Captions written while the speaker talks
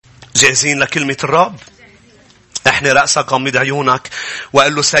جاهزين لكلمة الرب؟ احنا رأسك غمض عيونك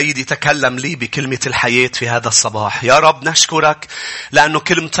وقال له سيدي تكلم لي بكلمة الحياة في هذا الصباح. يا رب نشكرك لأنه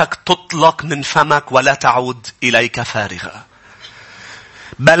كلمتك تطلق من فمك ولا تعود إليك فارغة،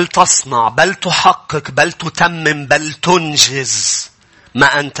 بل تصنع، بل تحقق، بل تتمم، بل تنجز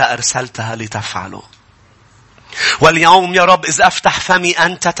ما أنت أرسلتها لتفعله. واليوم يا رب إذ أفتح فمي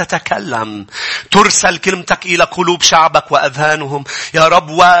أنت تتكلم، ترسل كلمتك إلى قلوب شعبك وأذهانهم يا رب،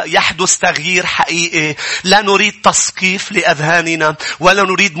 ويحدث تغيير حقيقي. لا نريد تسقيف لأذهاننا ولا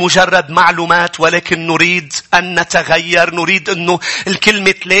نريد مجرد معلومات، ولكن نريد أن نتغير. نريد أنه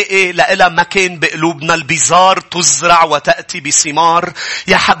الكلمة تلاقي لها مكان بقلوبنا. البزار تزرع وتأتي بثمار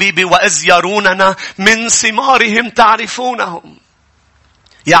يا حبيبي، وإذ يروننا من ثمارهم تعرفونهم.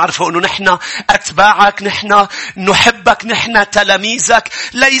 يعرفوا أنه نحن أتباعك، نحن نحبك، نحن تلاميذك،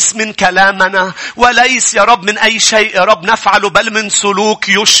 ليس من كلامنا وليس يا رب من أي شيء يا رب نفعله، بل من سلوك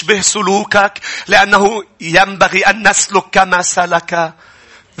يشبه سلوكك، لأنه ينبغي أن نسلك كما سلك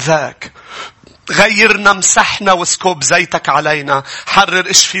ذاك. غيرنا، مسحنا، واسكب زيتك علينا. حرر،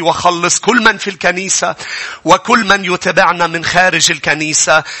 اشفي وخلص كل من في الكنيسة وكل من يتبعنا من خارج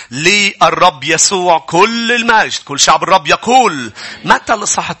الكنيسة. للرب يسوع كل المجد. كل شعب الرب يقول. متى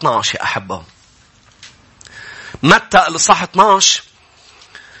الإصحاح 12 يا أحبة، متى الإصحاح 12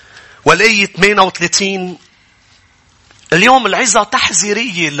 والآية 38. اليوم العظة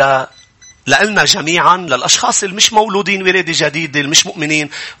تحذيرية لنا جميعا، للأشخاص اللي مش مولودين ولادة جديدة، اللي مش مؤمنين،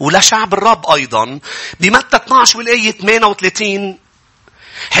 ولشعب الرب أيضا. بمتى 12 والآية 38: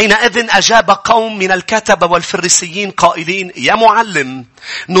 حينئذ أجاب قوم من الكتبة والفريسيين قائلين يا معلم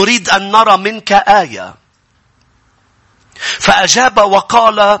نريد أن نرى منك آية. فأجاب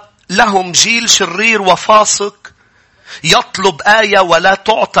وقال لهم جيل شرير وفاسق يطلب آية ولا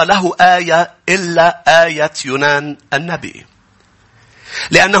تعطى له آية إلا آية يونان النبي.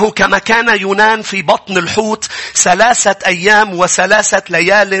 لأنه كما كان يونان في بطن الحوت 3 أيام و3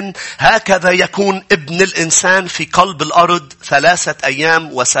 ليال، هكذا يكون ابن الإنسان في قلب الأرض 3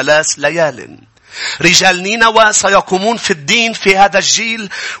 أيام و3 ليال. رجال نينوى سيقومون في الدين في هذا الجيل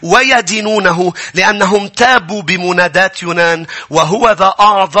ويدينونه، لأنهم تابوا بمنادات يونان، وهو ذا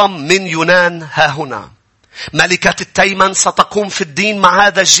أعظم من يونان هاهنا. ملكة التيمن ستقوم في الدين مع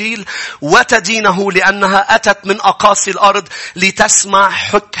هذا الجيل وتدينه، لأنها أتت من أقاصي الأرض لتسمع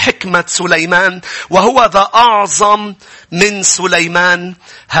حكمة سليمان، وهو ذا أعظم من سليمان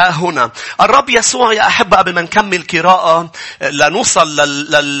ها هنا. الرب يسوع يا أحبة، قبل ما نكمل قراءة لنوصل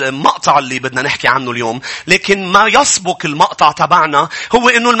للمقطع اللي بدنا نحكي عنه اليوم، لكن ما يسبق المقطع تبعنا هو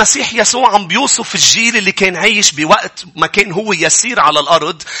إنه المسيح يسوع عم بيوصف الجيل اللي كان عايش بوقت ما كان هو يسير على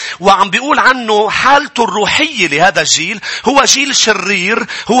الأرض، وعم بيقول عنه حالته الروحية لهذا الجيل. هو جيل شرير،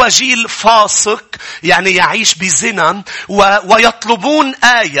 هو جيل فاسق، يعني يعيش بزنا، ويطلبون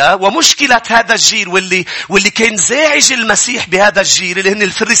آية. ومشكلة هذا الجيل واللي كان زاعج المسيح بهذا الجيل، اللي هن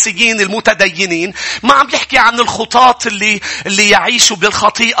الفريسيين المتدينين، ما عم يحكي عن الخطاة اللي يعيشوا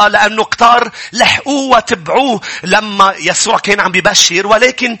بالخطيئة، لأنه كتار لحقوه وتبعوه لما يسوع كان عم بيبشر.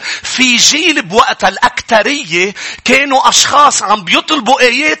 ولكن في جيل بوقتها الأكترية كانوا أشخاص عم بيطلبوا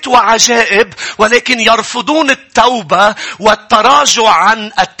آيات وعجائب، ولكن يرفضون التوبة والتراجع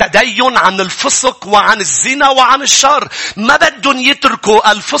عن التدين، عن الفسق وعن الزنا وعن الشر. ما بدهم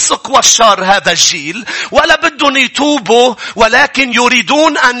يتركوا الفسق والشر هذا الجيل، ولا بدهم يتوبوا، ولكن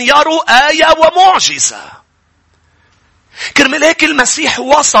يريدون أن يروا آية ومعجزة. كرمال هيك المسيح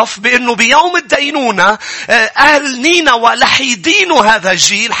وصف بأنه بيوم الدينونة أهل نينوى رح يدينوا هذا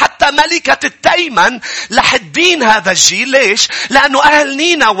الجيل، حتى ملكة التيمن رح تدين هذا الجيل. ليش؟ لأنه أهل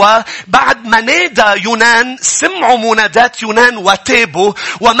نينوى بعد ما نادى يونان سمعوا منادات يونان وتابوا،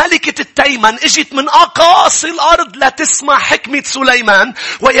 وملكة التيمن اجت من أقاصي الأرض لا تسمع حكمة سليمان.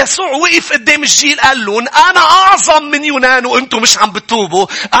 ويسوع وقف قدام الجيل قال لهم أنا أعظم من يونان وأنتم مش عم بتوبوا،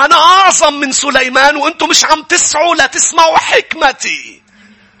 أنا أعظم من سليمان وأنتم مش عم تسعوا لا تسمعوا حكمتي.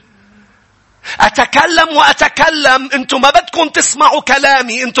 أتكلم وأتكلم، أنتم ما بدكم تسمعوا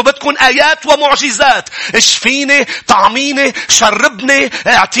كلامي، أنتم بدكم آيات ومعجزات. اشفيني، طعميني، شربني،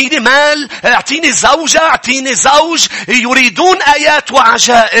 اعطيني مال، اعطيني زوجة، اعطيني زوج. يريدون آيات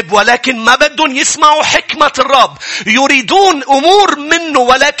وعجائب، ولكن ما بدهم يسمعوا حكمة الرب. يريدون أمور منه،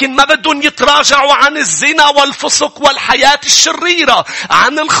 ولكن ما بدهم يتراجعوا عن الزنا والفسق والحياة الشريرة،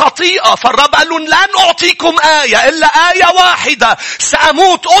 عن الخطيئة. فالرب قال لهم لن أعطيكم آية إلا آية واحدة: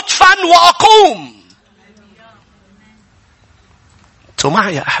 سأموت أدفن وأقوم. أنتوا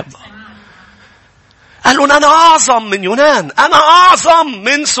معي يا أحبة؟ قالوا أنا أعظم من يونان، أنا أعظم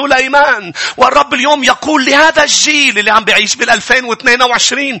من سليمان. والرب اليوم يقول لهذا الجيل اللي عم بيعيش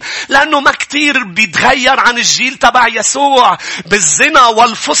بال2022، لأنه ما كتير بيتغير عن الجيل تبع يسوع بالزنا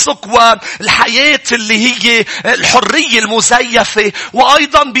والفسق والحياة اللي هي الحرية المزيفة،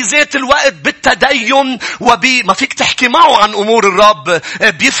 وأيضا بذات الوقت بالتدين ما فيك تحكي معه عن أمور الرب،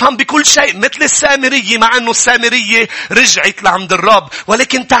 بيفهم بكل شيء مثل السامرية، مع أنه السامرية رجعت لعند الرب،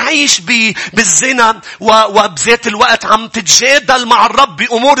 ولكن تعيش بالزنا وبذات الوقت عم تتجادل مع الرب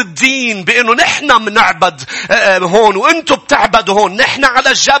بأمور الدين، بأنه نحن بنعبد هون وانتم بتعبدوا هون، نحن على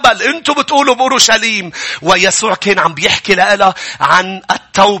الجبل انتم بتقولوا بأورشليم. ويسوع كان عم بيحكي لها عن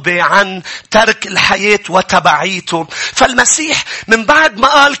التوبة، عن ترك الحياة وتبعيته. فالمسيح من بعد ما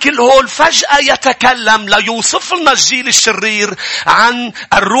قال كل هول فجأة يتكلم ليوصف لنا الجيل الشرير عن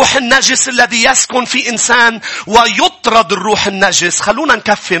الروح النجس الذي يسكن في إنسان ويطرد الروح النجس. خلونا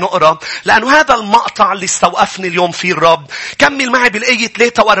نكفي نقرأ، لأنه هذا المقطع اللي استوقفني اليوم فيه الرب. كمل معي بالآية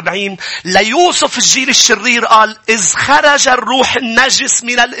 43. ليوصف الجيل الشرير قال: إذ خرج الروح النجس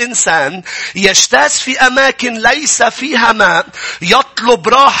من الإنسان يجتاز في أماكن ليس فيها ماء، يطلب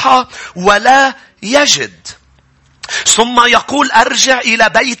راحة ولا يجد. ثم يقول: أرجع إلى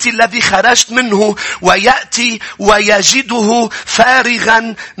بيتي الذي خرجت منه، ويأتي ويجده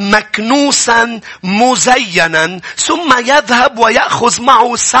فارغا مكنوسا مزينا. ثم يذهب ويأخذ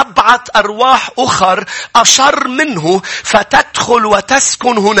معه 7 أرواح أخر أشر منه، فتدخل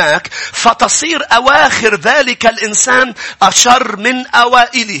وتسكن هناك، فتصير أواخر ذلك الإنسان أشر من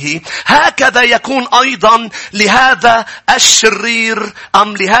أوائله. هكذا يكون أيضا لهذا الشرير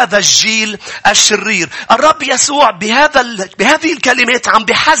أم لهذا الجيل الشرير. الرب يسوع بهذه الكلمات عم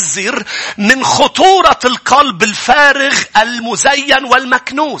بيحذر من خطورة القلب الفارغ المزين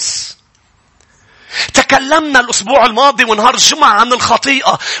والمكنوس. تكلمنا الأسبوع الماضي ونهار الجمعة عن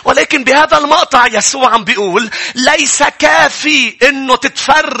الخطيئة، ولكن بهذا المقطع يسوع عم بيقول ليس كافي إنه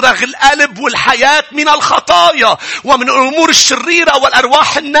تتفرغ القلب والحياة من الخطايا ومن الأمور الشريرة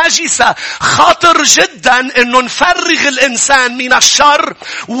والأرواح الناجسة. خطر جدا إنه نفرغ الإنسان من الشر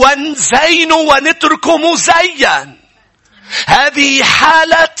ونزينه ونتركه مزين. هذه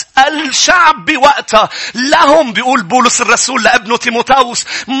حالة الشعب بوقتها. لهم بيقول بولس الرسول لابنه تيموثاوس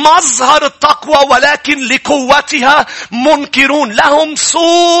مظهر التقوى، ولكن لقوتها منكرون. لهم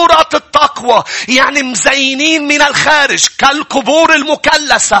صورة التقوى، يعني مزينين من الخارج كالقبور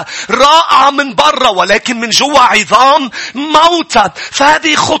المكلسة، رائعة من برا ولكن من جوا عظام موتى.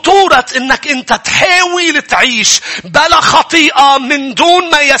 فهذه خطورة انك انت تحاول تعيش بلا خطيئة من دون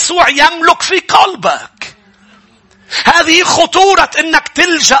ما يسوع يملك في قلبك. هذه خطورة انك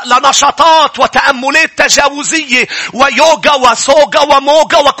تلجأ لنشاطات وتأملات تجاوزية ويوغا وسوغا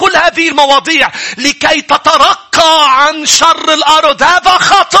وموغا وكل هذه المواضيع لكي تترقى عن شر الأرض. هذا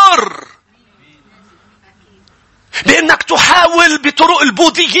خطر. بأنك تحاول بطرق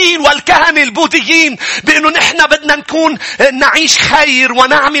البوذيين والكهنة البوذيين بأنه نحن بدنا نكون نعيش خير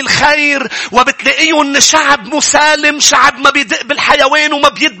ونعمل خير، وبتلاقيه أن شعب مسالم، شعب ما بيدق بالحيوان وما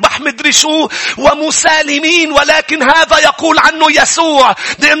بيذبح مدري شو ومسالمين. ولكن هذا يقول عنه يسوع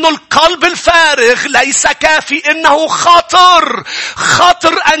بأنه القلب الفارغ ليس كافي، إنه خطر.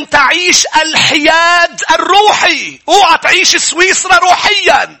 خطر أن تعيش الحياد الروحي. اوعى تعيش سويسرا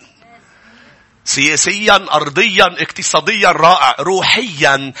روحيا، سياسيا، أرضيا، اقتصاديا رائع،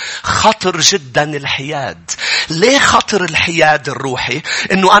 روحيا خطر جدا الحياد. ليه خطر الحياد الروحي؟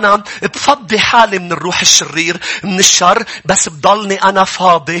 انه انا بفضي حالي من الروح الشرير من الشر، بس بضلني انا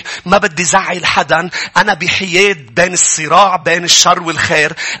فاضي، ما بدي زعل حدا، انا بحياد بين الصراع بين الشر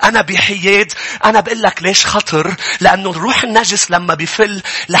والخير، انا بحياد. انا بقول لك ليش خطر؟ لانه الروح النجس لما بيفل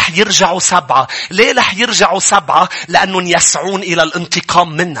رح يرجعوا 7. ليه رح يرجعوا 7؟ لانهم يسعون الى الانتقام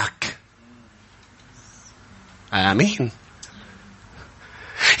منك. آمين.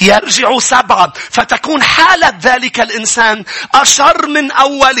 يرجع 7، فتكون حالة ذلك الإنسان أشر من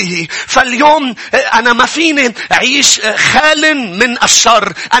أوله. فاليوم أنا ما فيني أعيش خال من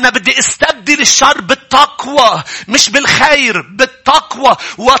الشر، أنا بدي استبدل الشر بالتقوى، مش بالخير، بالتقوى.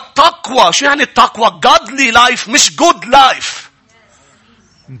 والتقوى شو يعني التقوى؟ godly life مش good life.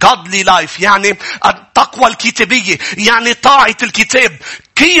 godly life يعني التقوى الكتابية، يعني طاعة الكتاب،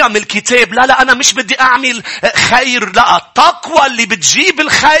 قيم الكتاب. لا أنا مش بدي أعمل خير، لا، التقوى اللي بتجيب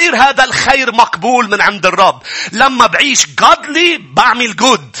الخير، هذا الخير مقبول من عند الرب. لما بعيش godly بعمل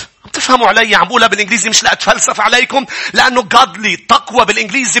good. تفهموا علي؟ عم بقولها بالإنجليزي مش لأتفلسف عليكم، لأنه godly تقوى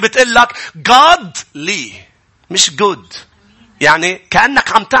بالإنجليزي بتقلك godly مش good. يعني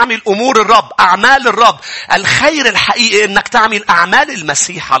كأنك عم تعمل أمور الرب، أعمال الرب. الخير الحقيقي أنك تعمل أعمال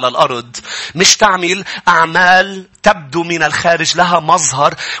المسيح على الأرض، مش تعمل أعمال تبدو من الخارج لها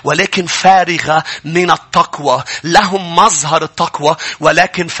مظهر ولكن فارغة من التقوى. لهم مظهر التقوى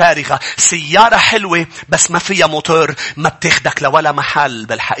ولكن فارغة. سيارة حلوة بس ما فيها موتور، ما بتاخدك لولا محل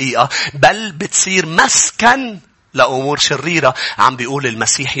بالحقيقة، بل بتصير مسكن لأمور شريرة. عم بيقول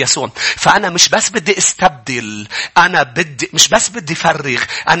المسيح يسوع. فأنا مش بس بدي استبدل، مش بس بدي فرغ،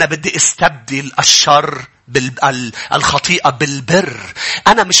 أنا بدي استبدل الشر الخطيئة بالبر.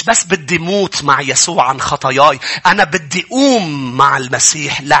 أنا مش بس بدي موت مع يسوع عن خطاياي، أنا بدي أقوم مع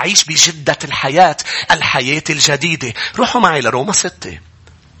المسيح لأعيش بجدة الحياة الجديدة. روحوا معي لروما 6.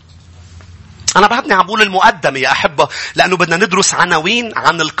 أنا بعدني عم بقول المقدمة يا أحبة، لأنه بدنا ندرس عناوين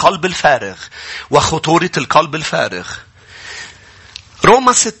عن القلب الفارغ وخطورة القلب الفارغ.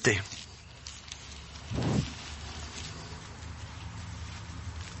 روما 6.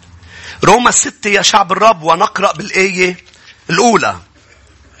 روما 6 يا شعب الرب، ونقرأ بالآية الأولى.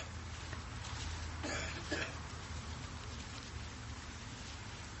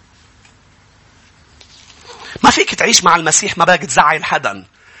 ما فيك تعيش مع المسيح ما بدك تزعل حدا.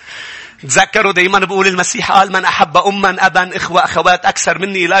 تذكروا دايما بقول المسيح قال: من أحب أما أبا إخوة أخوات أكثر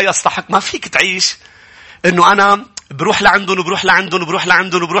مني لا يستحق. ما فيك تعيش إنه أنا بروح لعندهم وبروح لعندهم وبروح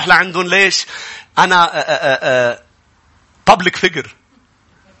لعندهم وبروح لعندهم. ليش؟ أنا public figure،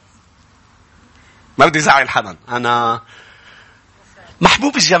 ما بدي زعل حدا، أنا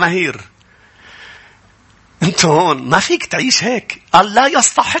محبوب الجماهير. أنت هون ما فيك تعيش هيك. قال لا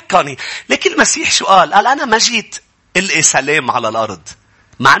يستحقني. لكن المسيح شو قال؟ قال أنا ما جيت إلقي سلام على الأرض،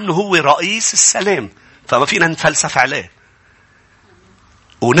 مع أنه هو رئيس السلام. فما فينا نفلسف عليه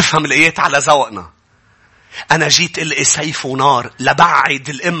ونفهم الآيات على ذوقنا. أنا جيت إلقي سيف ونار لبعد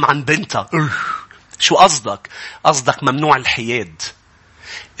الأم عن بنتها. شو قصدك؟ قصدك ممنوع الحياد.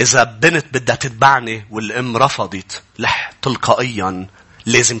 إذا بنت بدها تتبعني والأم رفضت، تلقائيا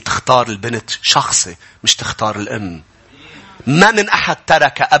لازم تختار البنت شخصي، مش تختار الأم. ما من أحد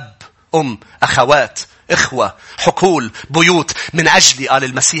ترك أب، أم، أخوات، إخوة، حقول، بيوت من أجلي، قال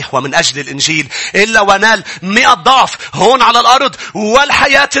المسيح، ومن أجل الإنجيل، إلا ونال 100 ضعف هون على الأرض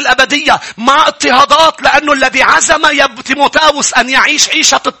والحياة الأبدية مع اضطهادات. لأنه الذي عزم يا تيموثاوس أن يعيش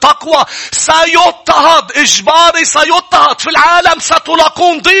عيشة التقوى سيضطهد، إجباري سيضطهد. في العالم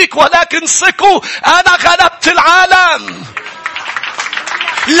ستلاقون ضيق، ولكن ثقوا أنا غلبت العالم.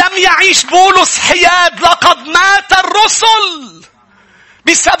 لم يعيش بولس حياد، لقد مات الرسل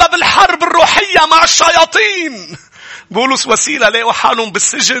بسبب الحرب الروحية مع الشياطين. بولس وسيلة لقوا حالهم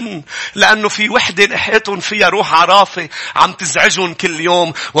بالسجن لأنه في وحدة لحقتهم فيها روح عرافة عم تزعجهم كل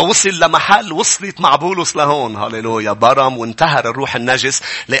يوم. ووصل لمحل وصلت مع بولس لهون، هاليلويا، برم وانتهر الروح النجس،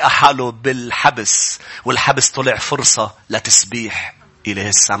 لقى حاله بالحبس. والحبس طلع فرصة لتسبيح إله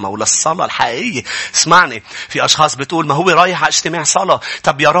السماء وللصلاة الحقيقية. اسمعني، في أشخاص بتقول ما هو رايح على اجتماع صلاة.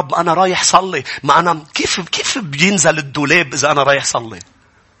 طب يا رب أنا رايح صلي، ما أنا كيف بينزل الدولاب إذا أنا رايح صلي؟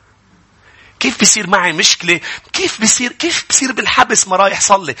 كيف بيصير معي مشكلة؟ كيف بيصير بالحبس ما رايح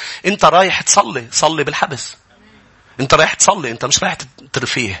صلي؟ أنت رايح تصلي، صلي بالحبس. أنت رايح تصلي، أنت مش رايح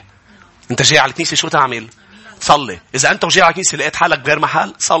ترفيه. أنت جاي على الكنيسة شو تعمل؟ صلي. إذا أنت وجاي على الكنيسة لقيت حالك بغير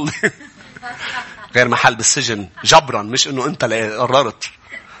محل، صلي. غير محل بالسجن جبرا، مش انه انت اللي قررت.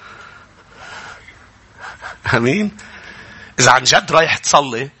 امين. اذا عن جد رايح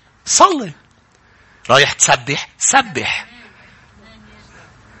تصلي، صلي. رايح تسبح، سبح.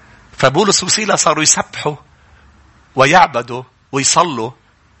 فبولس وسيلة صاروا يسبحوا ويعبدوا ويصلوا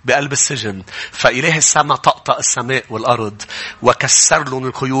بقلب السجن. فإله السماء طقطق السماء والأرض وكسر لهم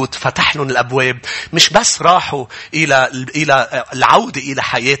القيود، فتح لهم الأبواب. مش بس راحوا إلى العودة إلى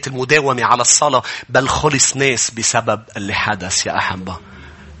حياة المداومة على الصلاة، بل خلص ناس بسبب اللي حدث يا أحبة.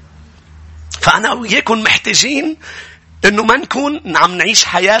 فأنا وياكم محتاجين إنه ما نكون عم نعيش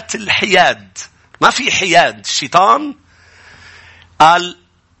حياة الحياد. ما في حياد. الشيطان قال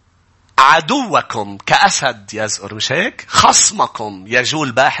عدوكم كأسد يزأر، مش هيك؟ خصمكم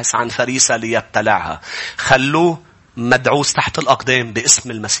يجول باحث عن فريسة ليبتلعها. خلوه مدعوس تحت الأقدام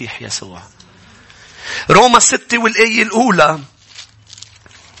باسم المسيح يسوع. روما 6 والآية الأولى.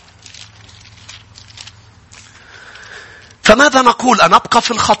 فماذا نقول؟ أنبقى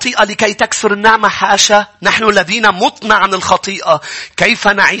في الخطيئة لكي تكثر النعمة؟ حاشا، نحن الذين متنا عن الخطيئة كيف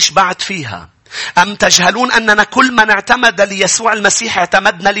نعيش بعد فيها؟ أم تجهلون أننا كل من اعتمد ليسوع المسيح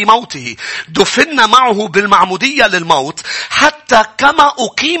اعتمدنا لموته، دفنا معه بالمعمودية للموت، حتى حتى كما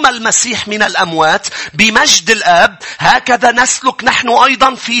أقيم المسيح من الأموات بمجد الآب هكذا نسلك نحن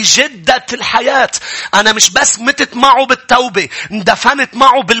أيضا في جدة الحياة. أنا مش بس متت معه بالتوبة، اندفنت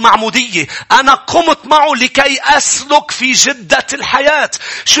معه بالمعمودية، أنا قمت معه لكي أسلك في جدة الحياة.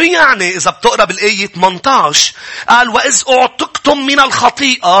 شو يعني إذا بتقرأ بالآية 18 قال وإذ أعتقتم من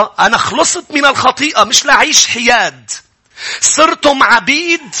الخطيئة، أنا خلصت من الخطيئة مش لعيش حياد، صرتم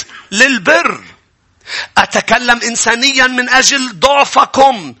عبيد للبر. أتكلم إنسانيا من أجل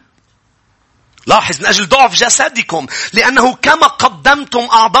ضعفكم. لاحظ، من أجل ضعف جسدكم، لأنه كما قدمتم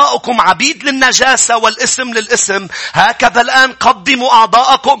أعضاءكم عبيد للنجاسة والإثم للإثم، هكذا الآن قدموا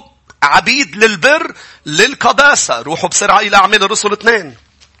أعضاءكم عبيد للبر للقداسة. روحوا بسرعة إلى أعمال الرسل 2.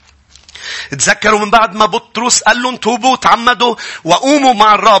 تذكروا من بعد ما بطرس قال لهم توبوا تعمدوا وقوموا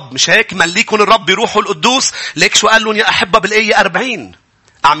مع الرب، مش هيك مليكم الرب بروحه القدوس. ليك شو قال لهم يا أحبة بالآية 40،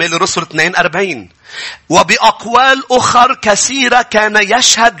 أعمال الرسل 2:40. وبأقوال أخر كثيرة كان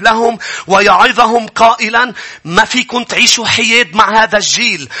يشهد لهم ويعظهم قائلا ما فيكم تعيشوا حياد مع هذا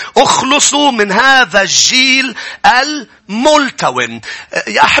الجيل، اخلصوا من هذا الجيل الملتون.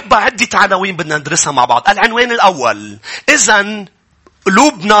 يا أحبة عدة عناوين بدنا ندرسها مع بعض. العنوان الأول، إذن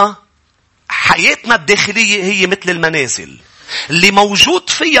قلوبنا حياتنا الداخلية هي مثل المنازل، اللي موجود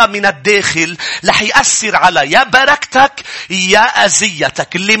فيها من الداخل رح يأثر على يا بركتك يا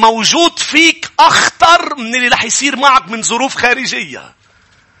أذيتك. اللي موجود فيك أخطر من اللي رح يصير معك من ظروف خارجية.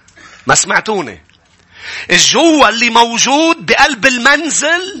 ما سمعتوني؟ الجوة اللي موجود بقلب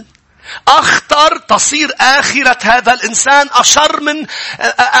المنزل أخطر، تصير آخرة هذا الإنسان أشر من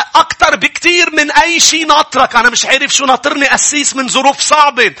أكتر بكتير من أي شيء ناطرك. أنا مش عارف شو ناطرني أسيس من ظروف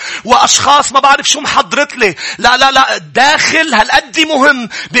صعبة وأشخاص ما بعرف شو محضرت لي. لا الداخل هالقد مهم،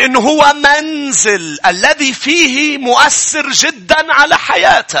 بأنه هو منزل الذي فيه مؤثر جدا على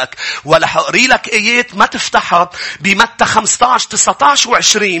حياتك. ولح أقري لك آيات ما تفتحها بمتى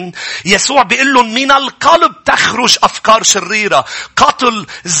 15:19-20. يسوع بيقول لهم من القلب تخرج أفكار شريرة، قتل،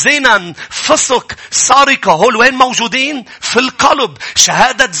 زنا، فسق، سرقة. هول وين موجودين؟ في القلب.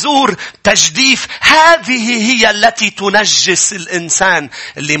 شهادة زور، تجديف، هذه هي التي تنجس الإنسان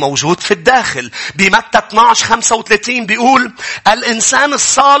اللي موجود في الداخل. بمتى 12:35 بيقول الإنسان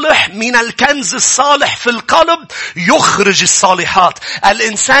الصالح من الكنز الصالح في القلب يخرج الصالحات،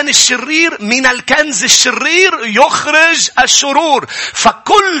 الإنسان الشرير من الكنز الشرير يخرج الشرور.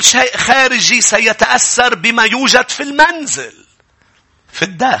 فكل شيء خارجي سيتأثر بما يوجد في المنزل في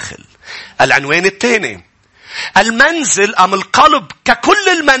الداخل. العنوان الثاني، المنزل أم القلب ككل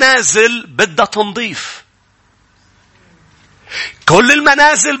المنازل بدها تنظيف. كل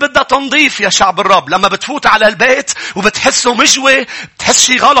المنازل بدها تنظيف يا شعب الرب. لما بتفوت على البيت وبتحسه مجوي، بتحس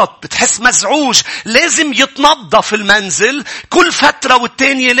شي غلط، بتحس مزعوج. لازم يتنظف المنزل كل فترة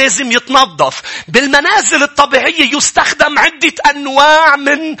والتانية، لازم يتنظف. بالمنازل الطبيعية يستخدم عدة أنواع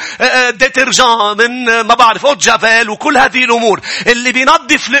من ديترجان، من ما بعرف أوت جافيل وكل هذه الأمور. اللي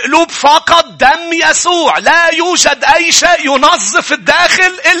بينظف القلوب فقط دم يسوع. لا يوجد أي شيء ينظف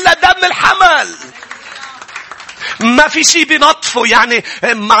الداخل إلا دم الحمل. ما في شيء بنطفه. يعني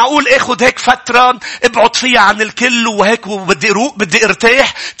معقول اخد هيك فترة ابعد فيها عن الكل وهيك وبدي اروق بدي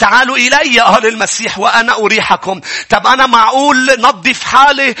ارتاح؟ تعالوا الي قال المسيح وانا اريحكم. طب انا معقول نظف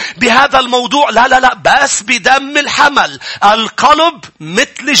حالي بهذا الموضوع؟ لا بس بدم الحمل. القلب مثل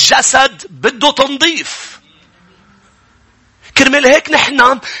الجسد بده تنظيف. كرمال هيك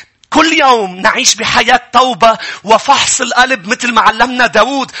نحن كل يوم نعيش بحياة توبة وفحص القلب مثل ما علمنا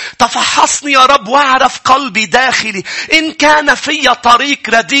داود. تفحصني يا رب واعرف قلبي داخلي، إن كان في طريق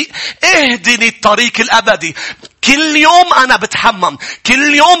رديء اهدني الطريق الأبدي. كل يوم أنا بتحمم،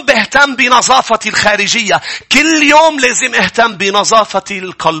 كل يوم بهتم بنظافتي الخارجية، كل يوم لازم اهتم بنظافتي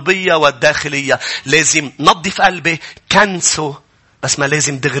القلبية والداخلية. لازم نظف قلبي، كنسه، بس ما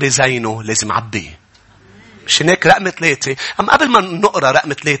لازم دغري زينه، لازم عبيه. مش هناك رقم 3. أما قبل ما نقرأ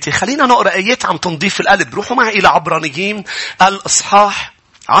رقم 3 خلينا نقرأ آيات عن تنظيف القلب. روحوا معي إلى عبرانيين الإصحاح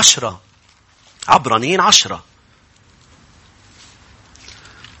 10. عبرانيين 10.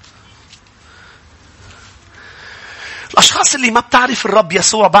 الأشخاص اللي ما بتعرف الرب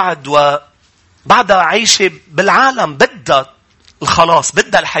يسوع بعدها عايشة بالعالم، بدها الخلاص،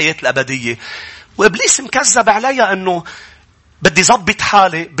 بدها الحياة الأبدية. وإبليس مكذب عليها أنه بدي زبط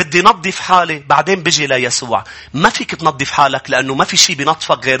حالي، بدي نظف حالي، بعدين بيجي ليسوع. ما فيك تنظف حالك لأنه ما في شيء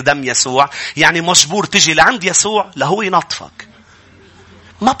بنطفك غير دم يسوع. يعني مجبور تجي لعند يسوع لهو ينظفك.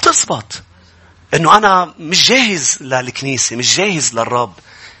 ما بتزبط إنه أنا مش جاهز للكنيسة، مش جاهز للرب،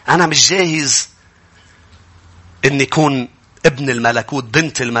 أنا مش جاهز إني يكون ابن الملكوت،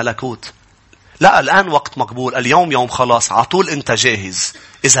 بنت الملكوت. لا، الآن وقت مقبول، اليوم يوم خلاص، عطول أنت جاهز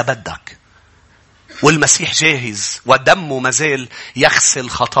إذا بدك. والمسيح جاهز ودمه مازال يغسل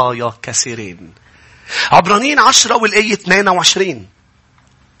خطايا كثيرين. عبرانيين 10 والآية 22.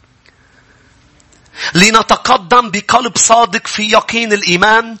 لنتقدم بقلب صادق في يقين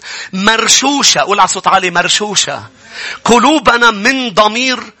الإيمان مرشوشة، قول على صوت عالي، مرشوشة قلوبنا من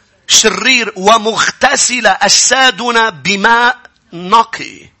ضمير شرير ومغتسلة أجسادنا بماء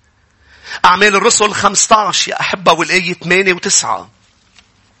نقي. أعمال الرسل 15 يا أحبة والآية 8 و9.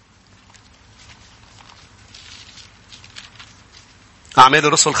 أعمال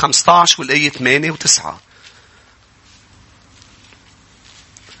الرسل 15 والآية 8 و9.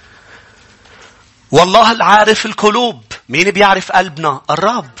 والله العارف القلوب. مين بيعرف قلبنا؟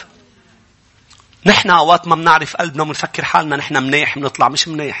 الرب. نحن اوقات ما بنعرف قلبنا وبنفكر حالنا نحن منيح، بنطلع مش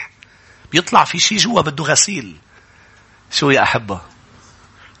منيح. بيطلع في شيء جوا بده غسيل. شو يا أحبة؟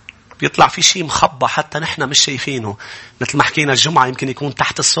 بيطلع في شيء مخبى حتى نحن مش شايفينه. مثل ما حكينا الجمعة يمكن يكون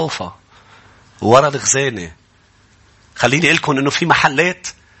تحت الصوفة ورا الخزانة. خليني أقول لكم إنه في محلات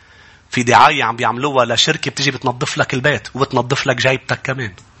في دعاية عم بيعملوها لشركة بتجي بتنظف لك البيت وبتنظف لك جايبتك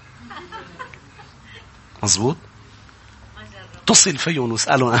كمان. مظبوط؟ اتصل فيهم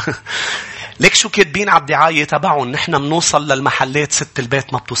واسألوا. ليك شو كاتبين على الدعاية تبعهم؟ نحن منوصل للمحلات ست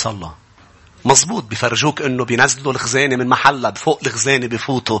البيت ما بتوصل لها. مظبوط. بيفرجوك انه بينزلوا الخزانة من محلها، فوق الخزانة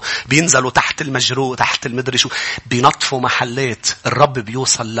بيفوتوا، بينزلوا تحت المجروء، تحت المدري شو، بينطفوا محلات. الرب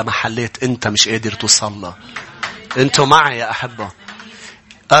بيوصل لمحلات انت مش قادر توصل لها. انتوا معي يا أحبة؟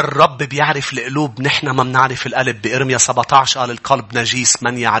 الرب بيعرف القلوب، نحن ما بنعرف القلب. بإرميا 17 قال القلب نجيس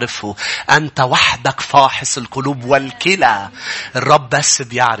من يعرفه، أنت وحدك فاحص القلوب والكلى. الرب بس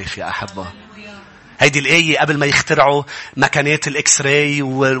بيعرف يا أحبة. هيدي الآية قبل ما يخترعوا مكانات الإكس راي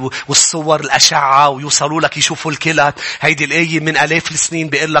والصور الأشعة ويوصلوا لك يشوفوا الكلى، هيدي الآية من آلاف السنين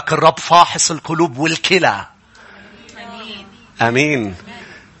بيقول لك الرب فاحص القلوب والكلى. أمين.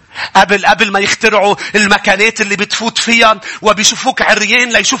 قبل ما يخترعوا المكانات اللي بتفوت فيها وبيشوفوك عريان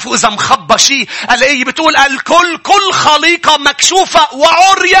ليشوفوا إذا مخبى شيء، الآية بتقول كل خليقة مكشوفة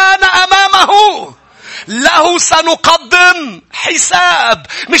وعريانة أمامه له سنقدم حساب.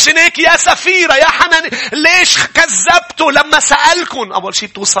 مش هيك يا سفيرة يا حنان؟ ليش كذبتوا لما سألكم؟ أول شيء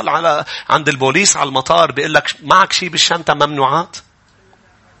بتوصل عند البوليس على المطار بيقول لك معك شيء بالشنطة ممنوعات.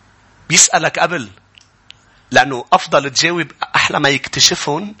 بيسألك قبل، لأنه أفضل تجاوب أحلى ما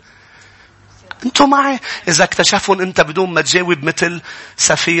يكتشفون. أنتوا معي؟ إذا اكتشفون أنت بدون ما تجاوب مثل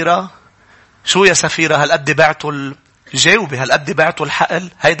سفيرة، شو يا سفيرة هالقد بعتوا جاوبي هالقد بعتوا الحقل؟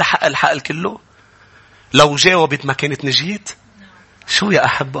 هيدا حقل كله. لو جاوبت ما كانت نجيت. شو يا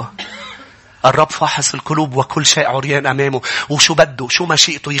أحبة؟ الرب فاحص القلوب وكل شيء عريان أمامه. وشو بده؟ شو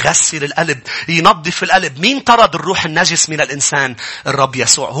مشيئته؟ يغسل القلب، ينظف القلب. مين طرد الروح النجس من الإنسان؟ الرب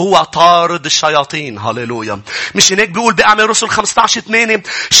يسوع. هو طارد الشياطين. هاليلويا. مش هناك بيقول بأعمال الرسل 15:8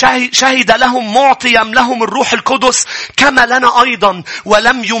 شهد لهم معطيا لهم الروح القدس كما لنا أيضا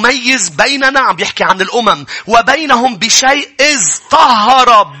ولم يميز بيننا، عم بيحكي عن الأمم، وبينهم بشيء إذ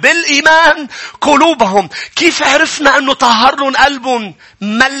طهر بالإيمان قلوبهم. كيف عرفنا أنه طهر لهم قلبهم؟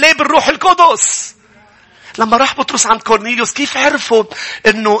 ملي بالروح القدس. لما راح بطرس عند كورنيليوس كيف عرفوا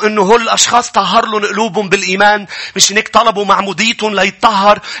انه هول الاشخاص طهر لهم قلوبهم بالايمان؟ مش هيك طلبوا معموديتهم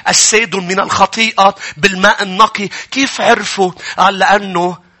ليطهر اجسادهم من الخطيئه بالماء النقي. كيف عرفوا؟ قال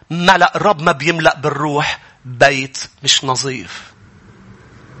لانه ملأ الرب ما بيملأ بالروح بيت مش نظيف.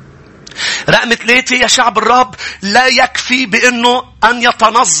 رقم 3 يا شعب الرب، لا يكفي بانه ان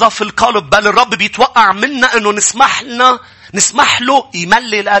يتنظف القلب، بل الرب بيتوقع منا انه نسمح له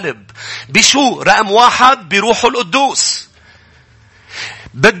يملي القلب. بشو؟ رقم 1 بروحه القدوس.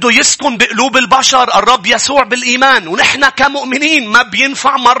 بده يسكن بقلوب البشر الرب يسوع بالإيمان. ونحن كمؤمنين ما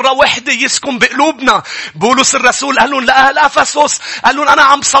بينفع مرة واحدة يسكن بقلوبنا. بولس الرسول قال لهم لأهل أفسس، قال لهم أنا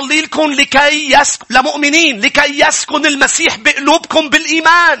عم صلي لكم لمؤمنين لكي يسكن المسيح بقلوبكم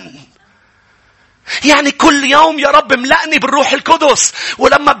بالإيمان. يعني كل يوم يا رب ملأني بالروح القدس،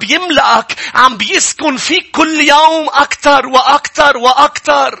 ولما بيملأك عم بيسكن فيك كل يوم أكتر وأكتر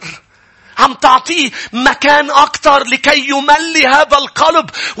وأكتر. عم تعطيه مكان أكتر لكي يملي هذا القلب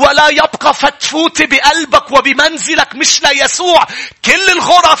ولا يبقى فتفوت بقلبك وبمنزلك مش ليسوع. كل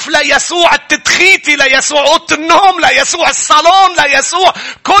الغرف ليسوع، التدخيتي ليسوع، أوضة النوم ليسوع، الصالون ليسوع،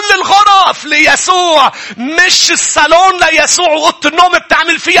 كل الغرف ليسوع. مش الصالون ليسوع وأوضة النوم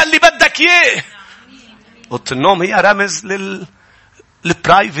بتعمل فيها اللي بدك إياه. أوضة النوم هي رمز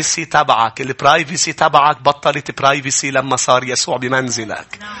البرايفسي تبعك. البرايفسي تبعك بطلت برايفسي لما صار يسوع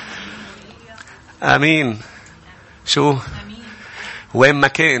بمنزلك. آمين. شو؟ وين ما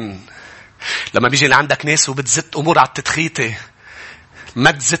كان لما بيجي لعندك ناس وبتزت أمور على التدخيتة،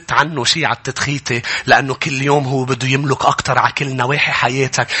 ما تزت عنه شيء على التدخيتة، لأنه كل يوم هو بده يملك أكتر على كل نواحي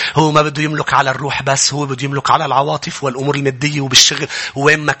حياتك. هو ما بده يملك على الروح بس، هو بده يملك على العواطف والأمور المادية وبالشغل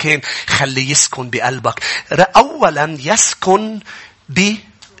وين ما كان. خليه يسكن بقلبك. أولا يسكن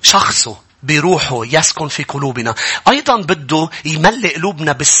بشخصه، بروحه، يسكن في قلوبنا. أيضا بده يملئ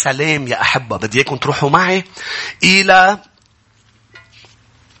قلوبنا بالسلام يا أحبة. بدي يكون تروحوا معي إلى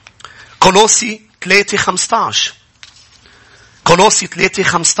كولوسي 3:15. كولوسي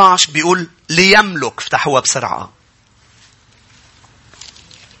 3:15 بيقول ليملك. افتحوها بسرعة.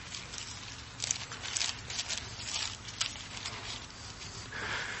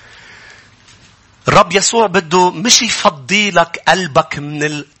 الرب يسوع بده مش يفضي لك قلبك من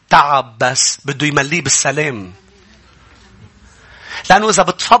التعب بس، بده يمليه بالسلام. لأنه إذا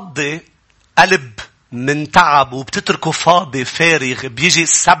بتفضي قلب من تعب وبتتركه فاضي فارغ، بيجي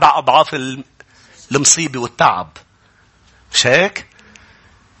 7 أضعاف المصيبة والتعب. مش هيك؟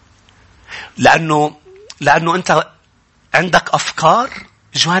 لأنه أنت عندك أفكار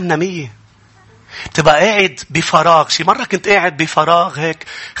جهنمية. تبقى قاعد بفراغ. شي مرة كنت قاعد بفراغ هيك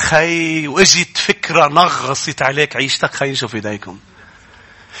خي، وإجت فكرة نغصت عليك عيشتك. خي شوف ايديكم.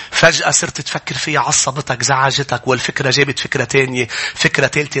 فجأة صرت تفكر فيها، عصبتك، زعجتك، والفكرة جابت فكرة تانية، فكرة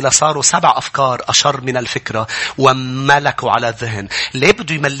ثالثة، لصاروا 7 أفكار أشر من الفكرة وملكوا على الذهن. ليه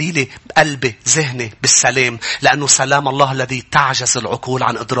بده يملي لي قلبي ذهني بالسلام؟ لأنه سلام الله الذي تعجز العقول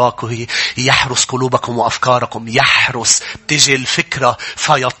عن إدراكه يحرس قلوبكم وأفكاركم. يحرس. تجي الفكرة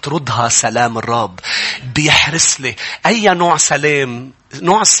فيطردها سلام الرب. بيحرس لي. أي نوع سلام؟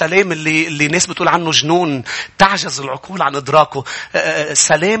 نوع السلام اللي ناس بتقول عنه جنون، تعجز العقول عن إدراكه.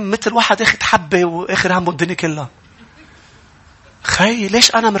 سلام مثل واحد اخد حبة واخر همه الدنيا كلها. خي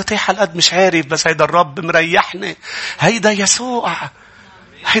ليش أنا مرتاح هالقد؟ مش عارف، بس هيدا الرب مريحني. هيدا يسوع.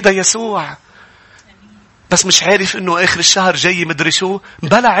 هيدا يسوع. بس مش عارف إنه آخر الشهر جاي مدري شو.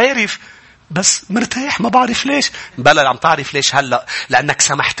 بلا عارف، بس مرتاح. ما بعرف ليش. بلا عم تعرف ليش هلأ؟ لأنك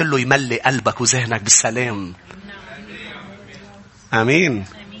سمحت له يملي قلبك وذهنك بالسلام. آمين.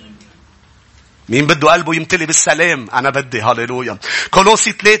 مين بده قلبه يمتلي بالسلام؟ أنا بدي. هاليلويا.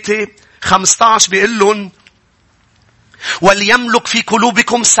 كولوسي 3:15 بيقول لهم وليملك في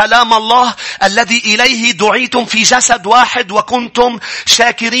قلوبكم سلام الله الذي إليه دعيتم في جسد واحد وكنتم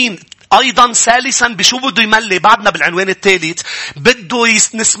شاكرين. أيضا ثالثا بشو بده يملي؟ بعدنا بالعنوان الثالث. بده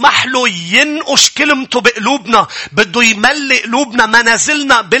نسمح له ينقش كلمته بقلوبنا. بده يملي قلوبنا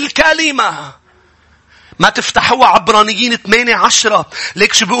منازلنا بالكلمة. ما تفتحوا عبرانيين 8:10.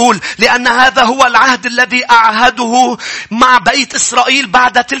 ليك شو بيقول؟ لأن هذا هو العهد الذي أعهده مع بيت إسرائيل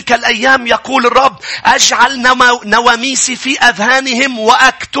بعد تلك الأيام، يقول الرب أجعل نواميسي في أذهانهم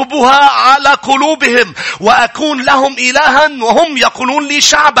وأكتبها على قلوبهم وأكون لهم إلها وهم يقولون لي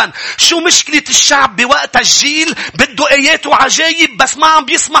شعبا. شو مشكلة الشعب بوقت الجيل؟ بده آيات وعجائب، بس ما عم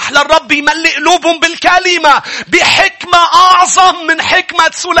بيسمح للرب يملئ قلوبهم بالكلمة بحكمة أعظم من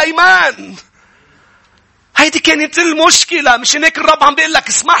حكمة سليمان. هيدي كانت المشكلة. مش هيك الرب عم بيقول لك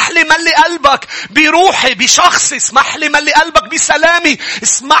اسمح لي ملي قلبك بروحي بشخصي، اسمح لي ملي قلبك بسلامي،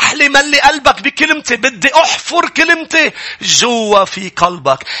 اسمح لي ملي قلبك بكلمتي. بدي احفر كلمتي جوا في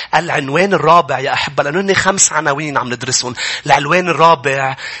قلبك. العنوان الرابع يا أحبة، لأنه 5 عناوين عم ندرسهم. العنوان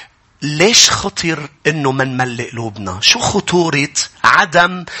الرابع: ليش خطر إنه ما نملئ قلوبنا؟ شو خطورة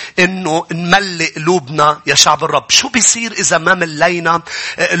عدم إنه نملئ قلوبنا يا شعب الرب؟ شو بيصير إذا ما ملينا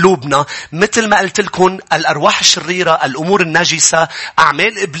قلوبنا؟ مثل ما قلت لكم، الأرواح الشريرة، الأمور النجسة،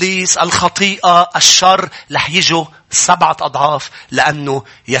 أعمال إبليس، الخطيئة، الشر، رح يجوا 7 أضعاف لأنه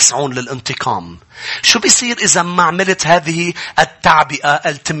يسعون للانتقام. شو بيصير إذا ما عملت هذه التعبئة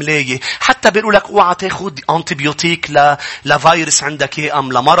التملاية؟ حتى بيقولوا لك اوعى تاخد أنتيبيوتيك لفيروس عندك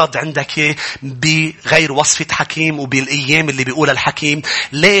أم لمرض عندك بغير وصفة حكيم وبالأيام اللي بيقولها الحكيم.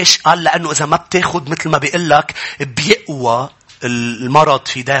 ليش؟ قال لأنه إذا ما بتاخد مثل ما بيقول لك بيقوى المرض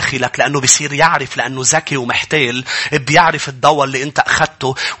في داخلك، لأنه بيصير يعرف، لأنه ذكي ومحتال، بيعرف الدواء اللي أنت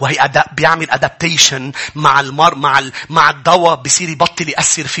أخذته، وهي بيعمل أدابتيشن مع الدواء، بيصير يبطل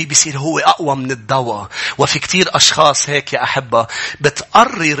يأثر فيه، بيصير هو أقوى من الدواء. وفي كتير أشخاص هيك يا أحبة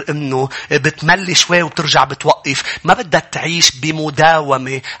بتقرر إنه بتملي شوي وبترجع بتوقف. ما بدك تعيش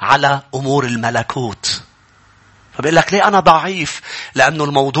بمداومة على أمور الملكوت. فبقول لك ليه أنا ضعيف؟ لأنه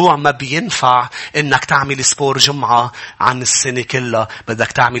الموضوع ما بينفع إنك تعمل سبور جمعة عن السنة كلها.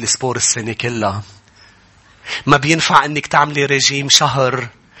 بدك تعمل سبور السنة كلها. ما بينفع إنك تعملي رجيم شهر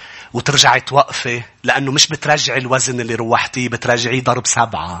وترجعي توقفي، لأنه مش بترجعي الوزن اللي روحتيه، بترجعيه ضرب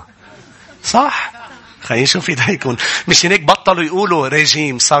 7. صح؟ خلينا نشوف إيديكم. مش هيك بطلوا يقولوا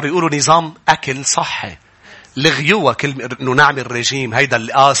رجيم، صاروا يقولوا نظام أكل صحي. لغيوها كلمة إنه نعمل رجيم هيدا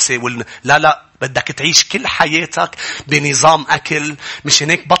القاسي لا بدك تعيش كل حياتك بنظام أكل. مش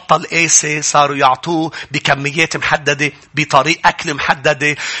هيك بطل قاسي، صاروا يعطوه بكميات محددة بطريقة أكل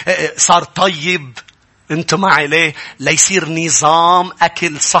محددة، صار طيب. انتو معي ليه؟ ليصير نظام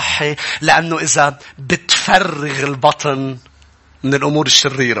أكل صحي، لأنه إذا بتفرغ البطن من الأمور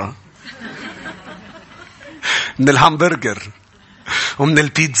الشريرة، من الهامبرجر ومن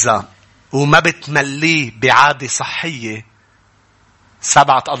البيتزا، وما بتمليه بعادة صحية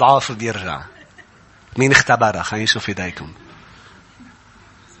 7 أضعاف بيرجع. مين اختبرها؟ خلينا نشوف ايديكم.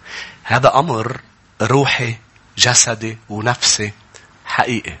 هذا أمر روحي جسدي ونفسي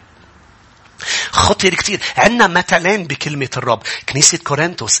حقيقي خطير كتير. عندنا مثلين بكلمة الرب. كنيسة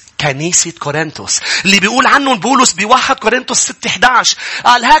كورنثوس اللي بيقول عنهم بولس بواحد كورنثوس 6:11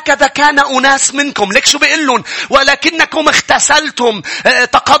 قال هكذا كان أناس منكم. لك شو بيقول لهم؟ ولكنكم اغتسلتم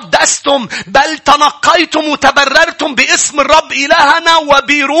تقدستم بل تنقيتم وتبررتم باسم الرب إلهنا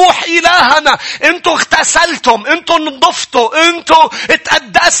وبروح إلهنا. انتوا اغتسلتم، انتوا نضفتوا، انتوا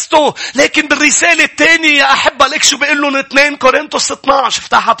اتقدستوا. لكن بالرسالة الثانية يا أحبة لك شو بيقول لهم 2 كورنثوس 12.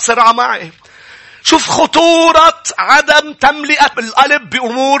 افتحها بسرعة معي. شوف خطورة عدم تملئة القلب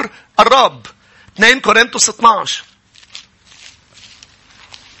بأمور الرب. 2 كورنثوس 12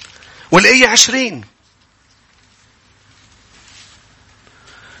 والآية 20.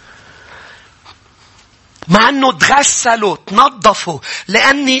 مع أنه تغسلوا تنظفوا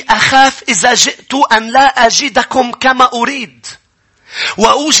لأني أخاف إذا جئت أن لا أجدكم كما أريد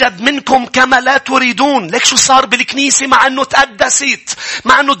وأوجد منكم كما لا تريدون. لك شو صار بالكنيسة؟ مع أنه تقدست،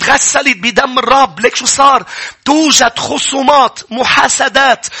 مع أنه تغسلت بدم الرب، لك شو صار؟ توجد خصومات،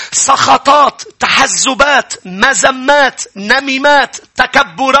 محاسدات، سخطات، تحزبات، مذمات، نميمات،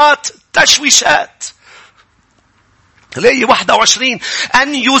 تكبرات، تشويشات. ليه 21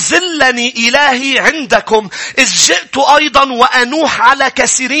 أن يذلني إلهي عندكم إذ جئت أيضا وأنوح على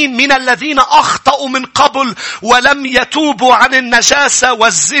كثيرين من الذين أخطأوا من قبل ولم يتوبوا عن النجاسة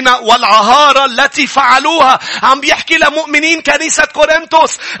والزنا والعهارة التي فعلوها. عم بيحكي لمؤمنين كنيسة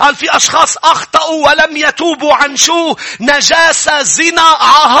كورنثوس. قال في أشخاص أخطأوا ولم يتوبوا عن شو؟ نجاسة، زنا،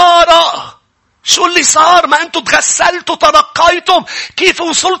 عهارة. شو اللي صار؟ ما أنتوا تغسلتوا تنقيتم. كيف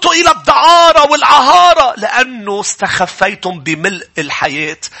وصلتوا إلى الدعارة والعهارة؟ لأنه استخفيتم بملء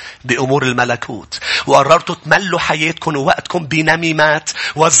الحياة بأمور الملكوت وقررتوا تملوا حياتكم ووقتكم بنميمات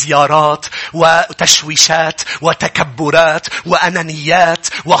وزيارات وتشويشات وتكبرات وأنانيات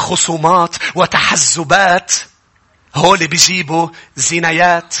وخصومات وتحزبات. هول بيجيبوا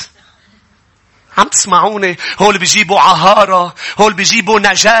زنايات. عم تسمعوني؟ هول بيجيبوا عهارة، هول بيجيبوا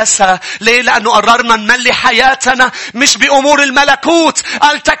نجاسة. ليه؟ لأنه قررنا نملي حياتنا مش بأمور الملكوت.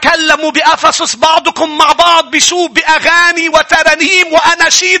 قال تكلموا بأفسس بعضكم مع بعض بشو؟ بأغاني وترانيم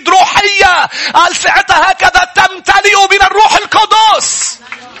وأناشيد روحية. قال ساعتها هكذا تمتلئوا من الروح القدس.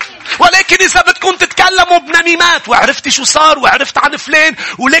 ولكن إذا بدكم تتكلموا بنميمات وعرفتي شو صار وعرفت عن فلان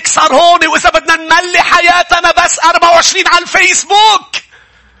وليك صار هون، وإذا بدنا نملي حياتنا بس 24 على الفيسبوك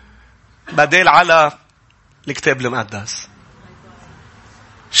بدل على الكتاب المقدس،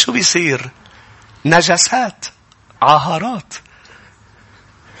 شو بيصير؟ نجاسات، عهارات.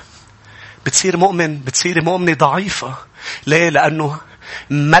 بتصير مؤمنة ضعيفة. ليه؟ لأنه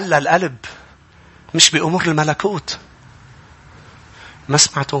ملى القلب مش بأمور الملكوت. ما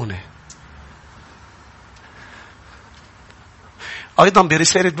سمعتوني؟ أيضا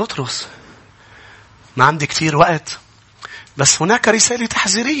برسالة بطرس. ما عندي كتير وقت، بس هناك رسالة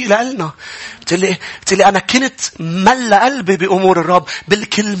تحذيرية لنا. قلت لي أنا كنت ملى قلبي بأمور الرب،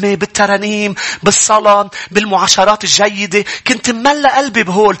 بالكلمة، بالترانيم، بالصلاة، بالمعاشرات الجيدة. كنت ملى قلبي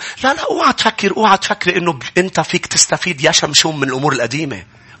بهول. لا اوعى تفكر إنه أنت فيك تستفيد يا شمشون من الأمور القديمة.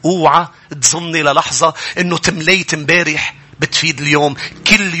 اوعى تظني للحظة إنه تمليت امبارح بتفيد اليوم.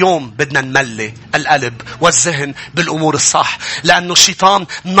 كل يوم بدنا نملي القلب والذهن بالأمور الصح، لأنه الشيطان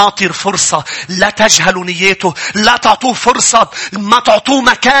ناطر فرصة. لا تجهلوا نياته، لا تعطوه فرصة، ما تعطوه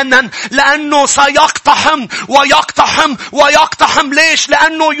مكانا، لأنه سيقتحم ويقتحم ويقتحم. ليش؟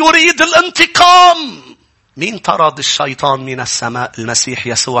 لأنه يريد الانتقام. مين طرد الشيطان من السماء؟ المسيح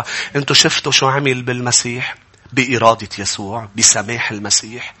يسوع. انتوا شفتوا شو عمل بالمسيح؟ بإرادة يسوع، بسماح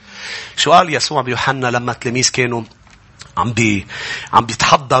المسيح. شو قال يسوع بيوحنا لما التلاميذ كانوا عم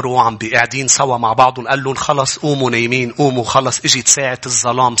بيتحضروا، عم قاعدين سوا مع بعضهم؟ قال لهم خلص قوموا نايمين، قوموا خلص اجت ساعة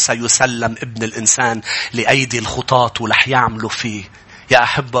الظلام، سيسلم ابن الإنسان لأيدي الخطاة ولح يعملوا فيه. يا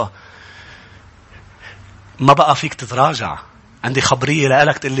أحبة ما بقى فيك تتراجع. عندي خبرية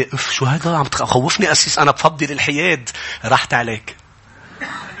لقالك تقول لي شو هذا عم تخوفني أسيس، أنا بفضل الحياد. راحت عليك.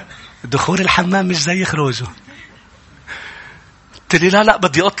 دخول الحمام مش زي خروجه. قلت لي لا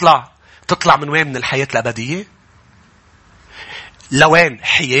بدي أطلع. تطلع من وين؟ من الحياة الأبدية. لوين؟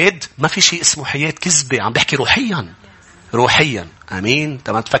 حياد. ما في شيء اسمه حياد كذبة. عم بحكي روحيا. روحيا. أمين.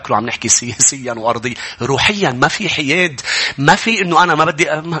 تمام. تفكروا عم نحكي سياسيا وأرضيا. روحيا ما في حياد. ما في إنه أنا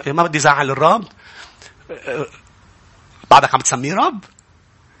ما بدي زعل الرب. بعدك عم تسميه رب،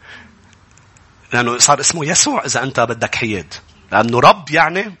 لأنه صار اسمه يسوع. إذا أنت بدك حياد، لأنه رب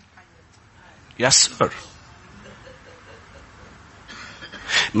يعني يسوع.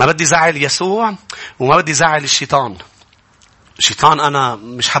 ما بدي زعل يسوع وما بدي زعل الشيطان. الشيطان أنا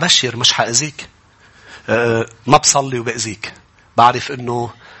مش حبشر، مش حأذيك، ما بصلي وبأذيك. بعرف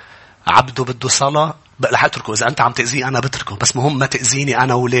إنه عبده بده صلاة، رح أتركه. إذا أنت عم تأذيه أنا بتركه، بس مهم ما تأذيني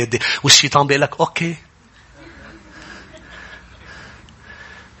أنا وولادي. والشيطان بيقول لك أوكي.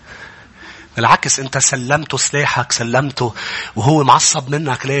 بالعكس، أنت سلمته سلاحك، سلمته وهو معصب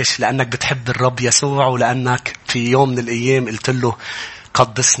منك. ليش؟ لأنك بتحب الرب يسوع، ولأنك في يوم من الأيام قلت له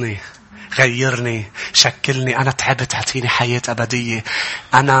قدسني، غيرني، شكلني. أنا تعبت، اعطيني حياة أبدية.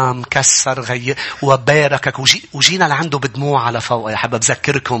 أنا مكسر، غير وباركك. وجينا لعنده بدموع على فوق. يا حبا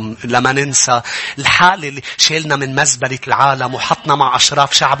بذكركم لما ننسى الحالة اللي شيلنا من مزبلة العالم وحطنا مع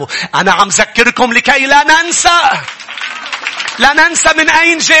أشراف شعبه. أنا عم ذكركم لكي لا ننسى. لا ننسى من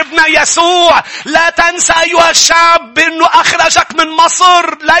أين جبنا يسوع. لا تنسى أيها الشعب بأنه أخرجك من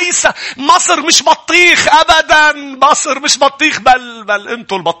مصر. ليس مصر مش بطيخ أبدا. مصر مش بطيخ، بل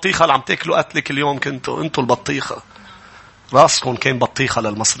أنتوا البطيخة اللي عم تاكلوا قتلك اليوم. أنتوا البطيخة. راسكم كان بطيخة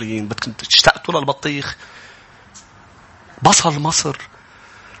للمصريين. بدكم تشتقتوا للبطيخ. بصل مصر،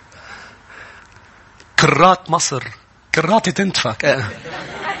 كرات مصر، كراتي تنتفك.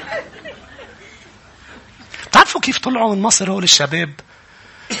 تعرفوا كيف طلعوا من مصر هول الشباب؟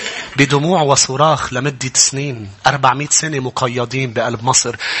 بدموع وصراخ لمدة سنين. 400 سنة مقيدين بقلب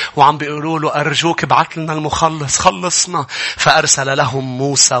مصر، وعم بيقولوا له أرجوك ابعث لنا المخلص، خلصنا. فأرسل لهم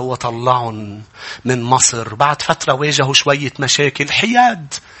موسى وطلعهم من مصر. بعد فترة واجهوا شوية مشاكل.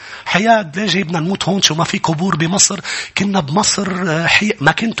 حياد. ليه جايبنا نموت هون؟ شو ما في قبور بمصر؟ كنا بمصر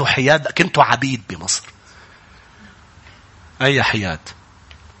ما كنتوا حياد، كنتوا عبيد بمصر. أي حياد؟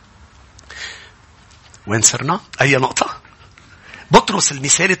 وين صرنا؟ أي نقطة؟ بطرس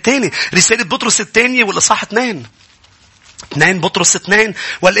المثال الثاني. رسالة بطرس الثانية والإصحاح 2 بطرس 2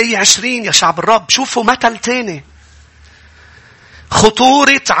 والآية 20. يا شعب الرب، شوفوا مثل ثاني.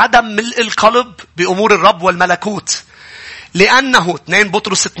 خطورة عدم ملء القلب بأمور الرب والملكوت. لأنه 2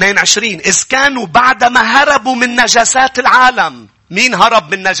 بطرس 2:20 إذ كانوا بعدما هربوا من نجاسات العالم. مين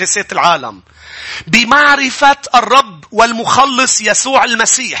هرب من نجاسات العالم؟ بمعرفة الرب والمخلص يسوع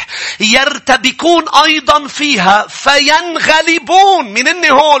المسيح يرتبكون أيضا فيها فينغلبون. من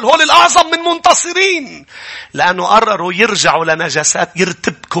هول الأعظم من منتصرين، لأنه قرروا يرجعوا لنجاسات،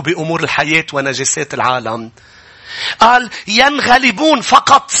 يرتبكوا بأمور الحياة ونجاسات العالم. قال ينغلبون،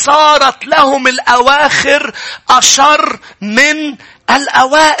 فقد صارت لهم الأواخر أشر من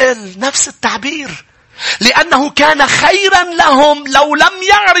الأوائل. نفس التعبير. لأنه كان خيرا لهم لو لم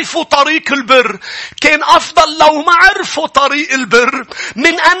يعرفوا طريق البر. كان أفضل لو ما عرفوا طريق البر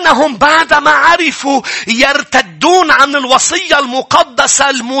من أنهم بعدما عرفوا يرتدون عن الوصية المقدسة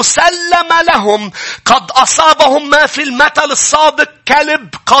المسلمة لهم. قد أصابهم ما في المثل الصادق: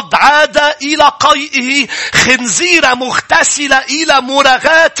 كلب قد عاد إلى قيئه، خنزيرة مغتسلة إلى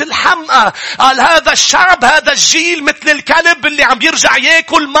مرغات الحمأة. قال هذا الشعب، هذا الجيل مثل الكلب اللي عم يرجع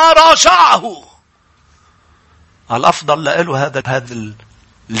يأكل ما راجعه. الأفضل له هذا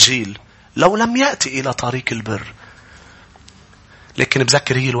الجيل لو لم يأتي إلى طريق البر. لكن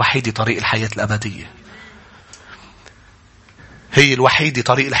بذكر هي الوحيدة طريق الحياة الأبدية. هي الوحيدة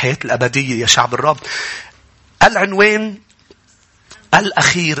طريق الحياة الأبدية يا شعب الرب. العنوان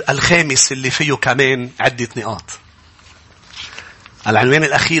الأخير الخامس اللي فيه كمان عدة نقاط. العنوان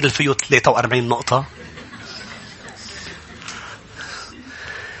الأخير اللي فيه 43 نقطة.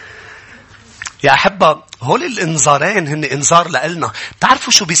 يا أحبة، هول الإنذارين هن إنذار لإلنا.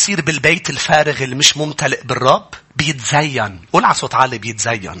 تعرفوا شو بيصير بالبيت الفارغ اللي مش ممتلئ بالرب؟ بيتزين. قول على صوت عالي،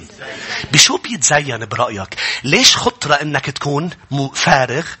 بيتزين. بشو بيتزين برأيك؟ ليش خطرة إنك تكون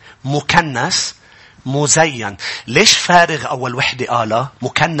فارغ، مكنس، مزين؟ ليش فارغ أول وحدة قالها،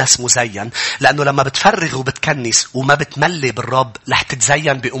 مكنس مزين؟ لأنه لما بتفرغ وبتكنس وما بتملي بالرب رح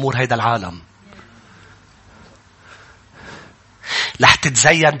تتزين بأمور هيدا العالم. رح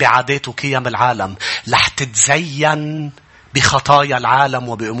تتزين بعادات وقيم العالم. رح تتزين بخطايا العالم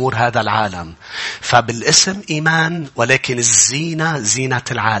وبأمور هذا العالم. فبالاسم إيمان، ولكن الزينة زينة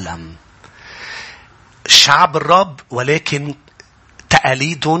العالم. شعب الرب، ولكن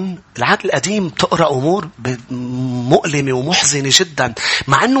تقاليد. العهد القديم تقرأ أمور مؤلمة ومحزنة جدا،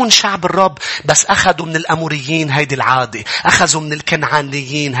 مع أنه شعب الرب، بس أخذوا من الأموريين هيدي العادة، أخذوا من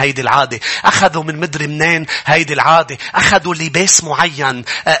الكنعانيين هيدي العادة، أخذوا من مدري منين هيدي العادة، أخذوا لباس معين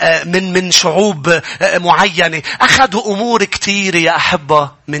من شعوب معينة، أخذوا أمور كتيرة يا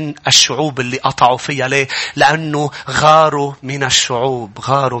أحبة من الشعوب اللي قطعوا فيها. ليه؟ لأنه غاروا من الشعوب.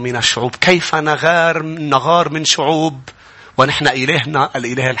 غاروا من الشعوب. كيف نغار من شعوب ونحن إلهنا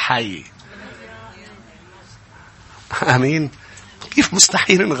الإله الحي؟ آمين. كيف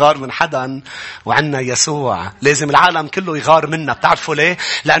مستحيل نغار من حدا وعنا يسوع؟ لازم العالم كله يغار منا. بتعرفوا ليه؟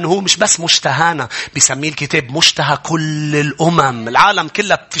 لأنه هو مش بس مشتهانا، بيسميه الكتاب مشتهى كل الأمم. العالم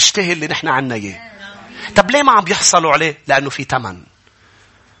كلها بتشتهي اللي نحن عنا إياه. طب ليه ما عم بيحصلوا عليه؟ لأنه في تمن.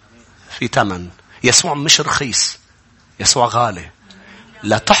 في تمن. يسوع مش رخيص، يسوع غالي.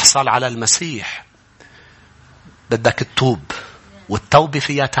 لا تحصل على المسيح بدك تتوب، والتوبة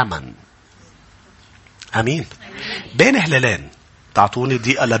فيها تمن. أمين. بين هلالين، تعطوني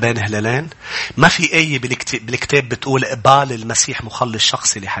دقيقة لبين هلالين. ما في آية بالكتاب بتقول إقبال المسيح مخلص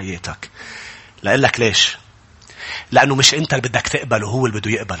شخصي لحياتك. لأقول لك ليش؟ لأنه مش أنت اللي بدك تقبله، هو اللي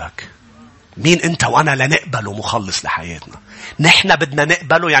بده يقبلك. مين أنت وأنا لنقبله مخلص لحياتنا؟ نحن بدنا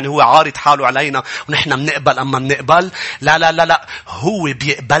نقبله، يعني هو عارض حاله علينا ونحن بنقبل أما بنقبل؟ لا لا لا لا، هو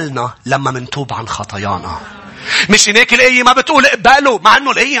بيقبلنا لما منتوب عن خطايانا. مش هناك الآية ما بتقول اقبله، مع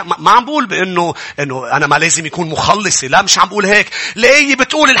أنه الآية ما عم بقول بأنه أنا ما لازم يكون مخلصي. لا، مش عم بقول هيك. الآية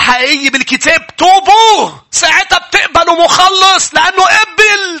بتقول الحقيقية بالكتاب توبوا، ساعتها بتقبلوا مخلص، لأنه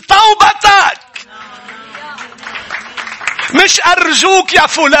قبل توبتك. مش أرجوك يا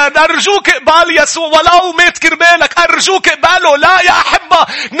فلان، أرجوك اقبال يسوع ولو مات كرمالك، أرجوك اقبله. لا يا أحبة،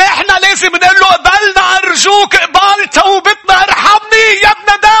 نحن لازم نقول له اقبلنا، أرجوك اقبال توبتنا، ارحمني يا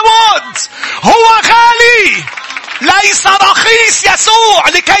ابن داود. هو غالي، ليس رخيص يسوع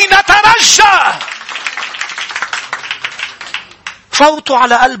لكي نترجى. فوتوا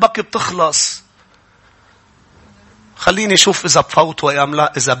على قلبك بتخلص. خليني شوف إذا بفوتوا يا أم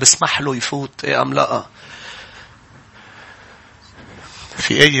لا، إذا بسمح له يفوت يا أم لا.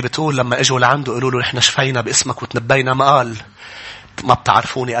 في آية بتقول لما اجوا لعنده قالوا له نحن شفينا باسمك وتنبينا، ما قال ما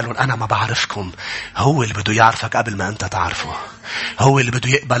بتعرفوني، قالوا أنا ما بعرفكم. هو اللي بده يعرفك قبل ما أنت تعرفه. هو اللي بده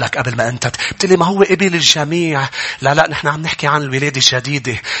يقبلك قبل ما أنت بتقولي ما هو قبل الجميع. لا لا، نحن عم نحكي عن الولادة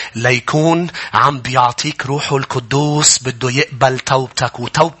الجديدة. ليكون عم بيعطيك روحه القدوس، بده يقبل توبتك،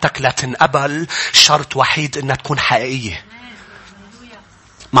 وتوبتك لا تنقبل شرط وحيد إنها تكون حقيقية.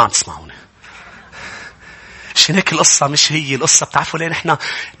 ما عم تسمعوني؟ شنك القصة؟ مش هي القصة. بتعرفوا ليه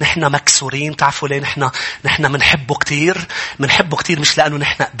نحن مكسورين؟ تعرفوا ليه نحن منحبه كتير؟ منحبه كتير مش لأنه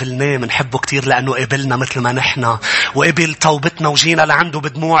نحن قبلناه، منحبه كتير لأنه قبلنا مثل ما نحن، وقبل توبتنا، وجينا لعنده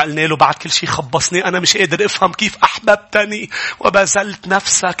بدموع قلنا له بعد كل شيء خبصني، أنا مش قادر أفهم كيف أحببتني وبذلت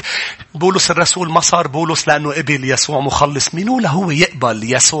نفسك. بولس الرسول ما صار بولس لأنه قبل يسوع مخلص. مين هو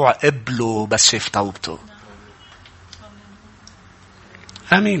يقبل يسوع؟ قبله بس شاف توبته.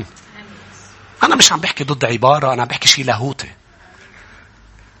 آمين. أنا مش عم بحكي ضد عبارة، أنا عم بحكي شيء لاهوتي.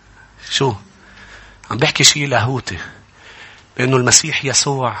 شو؟ عم بحكي شيء لاهوتي، بأنه المسيح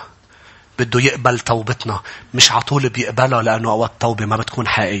يسوع بده يقبل توبتنا، مش عطول بيقبلها لأنه أوقات توبة ما بتكون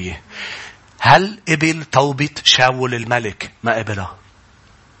حقيقية. هل قبل توبة شاول الملك؟ ما قبلها.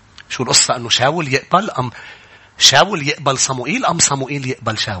 شو القصة؟ أنه شاول يقبل أم شاول يقبل صموئيل أم صموئيل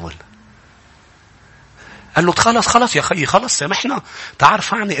يقبل شاول؟ قال له خلص يا خيي، خلص سامحنا،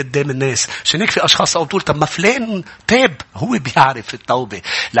 تعرف عني قدام الناس. عشان هيك في أشخاص أقول طب ما فلان تاب. هو بيعرف التوبة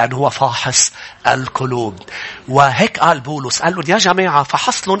لأنه هو فاحص القلوب. وهيك قال بولس، قال له يا جماعة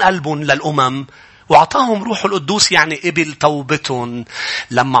فحص لهم قلبهم للأمم وعطاهم روح القدوس، يعني قبل توبتهم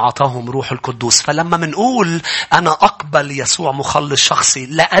لما عطاهم روح القدوس. فلما منقول أنا أقبل يسوع مخلص شخصي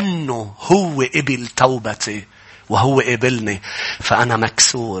لأنه هو قبل توبتي وهو قبلني، فأنا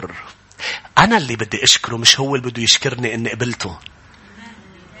مكسور. أنا اللي بدي أشكره، مش هو اللي بده يشكرني إني قبلته.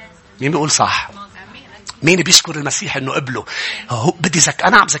 مين بيقول صح؟ مين بيشكر المسيح إنه قبله؟ هو بدي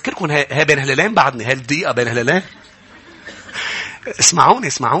أنا عم ذكركم هاي بين هلالين بعدني، هاي الدقيقة بين هلالين.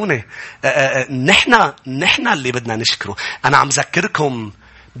 اسمعوني. نحن اللي بدنا نشكره. أنا عم ذكركم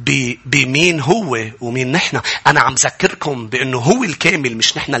بمين هو ومين نحن. أنا عم ذكركم بأنه هو الكامل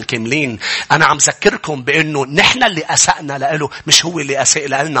مش نحن الكاملين. أنا عم ذكركم بأنه نحن اللي أسأنا لأله مش هو اللي أساء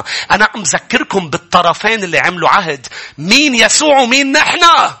لنا. أنا عم ذكركم بالطرفين اللي عملوا عهد، مين يسوع ومين نحن.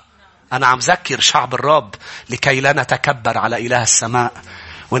 أنا عم ذكر شعب الرب لكي لا نتكبر على إله السماء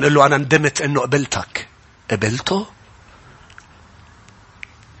ونقول له أنا ندمت أنه قبلتك. قبلته؟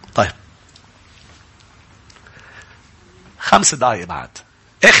 طيب 5 دقايق بعد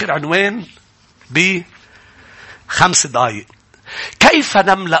آخر عنوان ب5 دقايق. كيف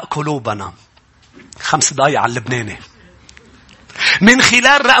نملأ قلوبنا؟ 5 دقايق على اللبناني. من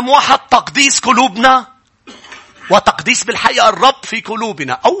خلال رقم 1 تقديس قلوبنا، وتقديس بالحقيقة الرب في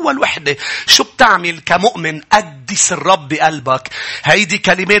قلوبنا. أول وحدة شو بتعمل كمؤمن؟ قدس الرب بقلبك. هيدي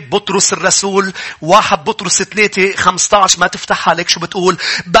كلمات بطرس الرسول 1 بطرس 3:15. ما تفتحها لك شو بتقول؟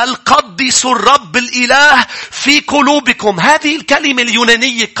 بل قدسوا الرب الإله في قلوبكم. هذه الكلمة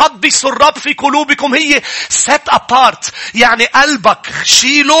اليونانية قدسوا الرب في قلوبكم هي set apart. يعني قلبك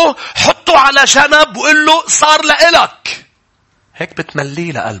شيله حطه على جنب وقل له صار لإلك. هيك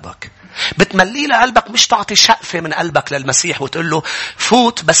بتمليه لقلبك. بتمليه لقلبك، مش تعطي شقفة من قلبك للمسيح وتقول له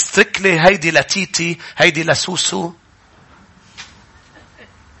فوت بس ترك لي هيدي لتيتي هيدي لسوسو.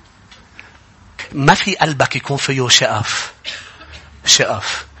 ما في قلبك يكون فيه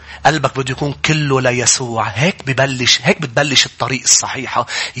شقف. قلبك بده يكون كله ليسوع. هيك بتبلش الطريق الصحيحة.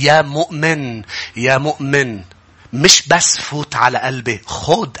 يا مؤمن مش بس فوت على قلبي،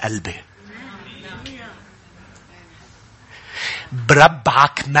 خد قلبي.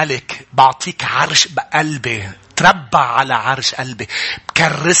 بربعك ملك، بعطيك عرش بقلبي، تربع على عرش قلبي،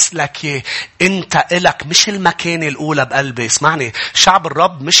 بكرس لك يه. انت إلك مش المكانة الأولى بقلبي. اسمعني، شعب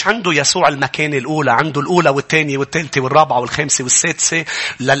الرب مش عنده يسوع المكانة الأولى، عنده الأولى والثانية والثالثة والرابعة والخامسة والسادسة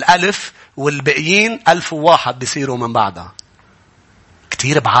للألف، والباقيين 1001 بيصيروا من بعدها.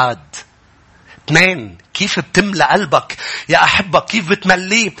 كتير بعاد. 2. كيف بتملأ قلبك يا أحبك؟ كيف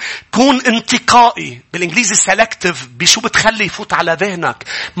بتمليه؟ كون انتقائي. بالإنجليزي selective. بشو بتخلي يفوت على ذهنك؟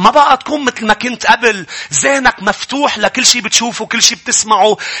 ما بقى تكون مثل ما كنت قبل، ذهنك مفتوح لكل شيء بتشوفه كل شيء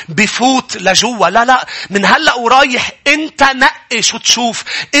بتسمعه بفوت لجوا. لا، من هلأ ورايح انت نقش وتشوف،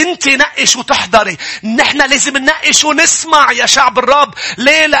 انت نقش وتحضري. نحن لازم ننقش ونسمع يا شعب الرب.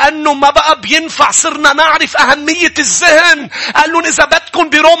 ليه؟ لأنه ما بقى بينفع صرنا نعرف أهمية الذهن. قال لهم إذا بدكم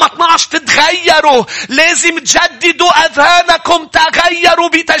بروما 12 تتغيروا لازم تجددوا أذهانكم. تغيروا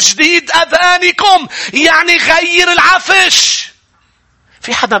بتجديد أذهانكم. يعني غير العفش.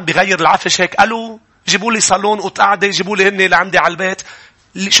 في حدا بيغير العفش هيك؟ قالوا جيبوا لي صالون وقعدة، جيبوا لي هني لعندي على البيت.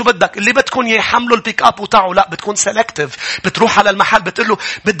 شو بدك؟ اللي بتكون يحملوا البيك اب وتاعه. لا، بتكون سيلكتيف. بتروح على المحل بتقول له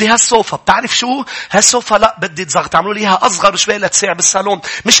بدي هالصوفة. بتعرف شو هالصوفة؟ لا، بدي تعملوا لي اياها اصغر شوي لتساع بالصالون.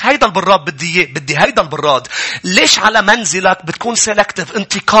 مش هيدا البراد بدي اياه، بدي هيدا البراد. ليش على منزلك بتكون سيلكتيف،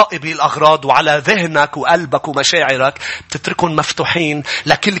 انتقائي بالاغراض، وعلى ذهنك وقلبك ومشاعرك بتتركهم مفتوحين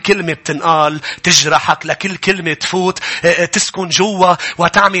لكل كلمة بتنقال تجرحك، لكل كلمة تفوت تسكن جوا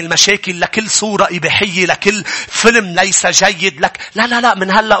وتعمل مشاكل، لكل صورة إباحية، لكل فيلم ليس جيد لك. لا،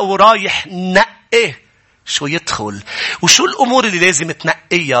 من هلأ ورايح نقي شو يدخل وشو الأمور اللي لازم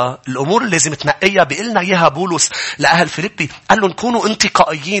تنقيها. الأمور اللي لازم تنقيها بيقلنا إياها بولس لأهل فيليبي. قال لهم كونوا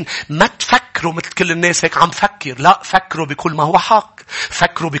انتقائيين. ما تفكروا مثل كل الناس هيك عم فكر. لا، فكروا بكل ما هو حق،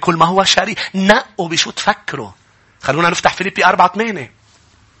 فكروا بكل ما هو شريع. نقوا بشو تفكروا. خلونا نفتح فيليبي 4:8.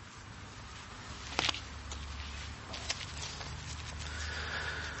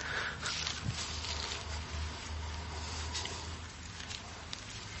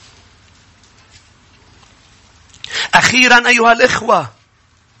 أخيرا أيها الإخوة،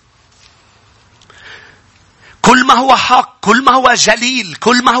 كل ما هو حق، كل ما هو جليل،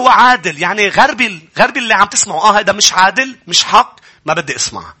 كل ما هو عادل. يعني غربي اللي عم تسمعه هذا مش عادل مش حق، ما بدي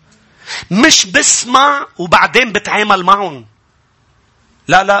اسمع. مش بسمع وبعدين بتعامل معهم.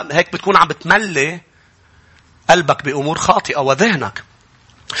 لا، هيك بتكون عم بتملي قلبك بأمور خاطئة وذهنك.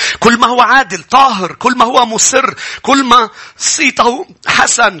 كل ما هو عادل طاهر، كل ما هو مسر، كل ما صيته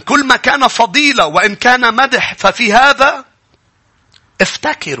حسن، كل ما كان فضيلة وإن كان مدح، ففي هذا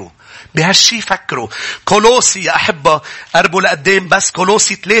افتكروا. بهالشي فكروا. كولوسي يا أحبة، قربوا لقدام بس.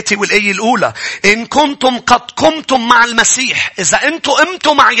 كولوسي 3 والآية الأولى. إن كنتم قد قمتم مع المسيح، إذا أنتم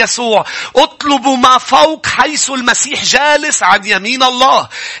قمتم مع يسوع، اطلبوا ما فوق حيث المسيح جالس عن يمين الله.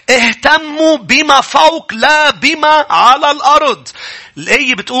 اهتموا بما فوق لا بما على الأرض.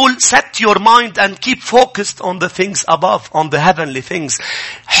 الآية بتقول set your mind and keep focused on the things above, on the heavenly things.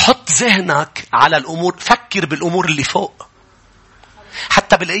 حط ذهنك على الأمور، فكر بالأمور اللي فوق.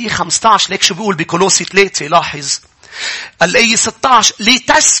 حتى بالآية 15 ليك شو بيقول بكولوسي 3. لاحظ الآية 16.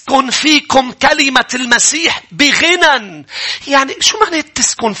 لتسكن فيكم كلمة المسيح بغنى. يعني شو معنى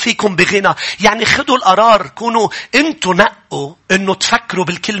تسكن فيكم بغنى؟ يعني خدوا القرار، كونوا انتوا نقوا انه تفكروا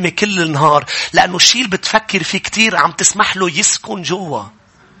بالكلمة كل النهار، لأنه الشيء اللي بتفكر فيه كتير عم تسمح له يسكن جوا.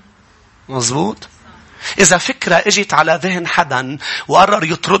 مظبوط؟ إذا فكرة اجت على ذهن حدا وقرر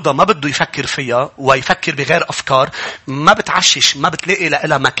يطردها، ما بده يفكر فيها ويفكر بغير أفكار، ما بتعشش، ما بتلاقي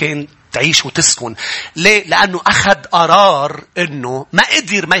لها مكان تعيش وتسكن. ليه؟ لأنه أخذ قرار إنه ما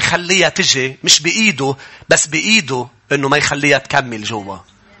قدر ما يخليها تجي، مش بإيده، بس بإيده إنه ما يخليها تكمل جوا.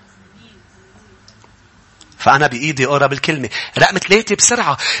 فأنا بإيدي أقرأ بالكلمة. رقم 3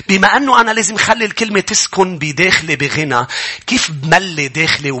 بسرعة. بما أنه أنا لازم خلي الكلمة تسكن بداخلي بغنى، كيف بملي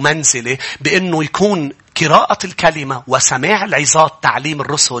داخلي ومنزلي بأنه يكون قراءة الكلمة وسماع العظات تعليم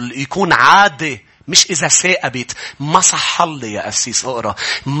الرسل يكون عادة، مش إذا ثاقبت. ما صح لي يا أسيس أقرأ،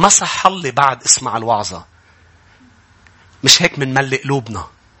 ما صح لي بعد اسمع الوعظة. مش هيك منملي قلوبنا.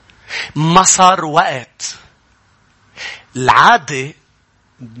 ما صار وقت. العادة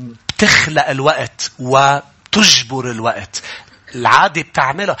بتخلق الوقت وتجبر الوقت. العادة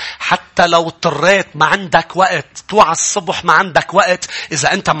بتعملها. حتى لو اضطريت ما عندك وقت توعى الصبح، ما عندك وقت،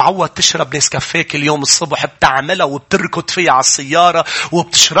 إذا أنت معود تشرب نسكافيه كل يوم الصبح بتعملها وبتركض فيها على السيارة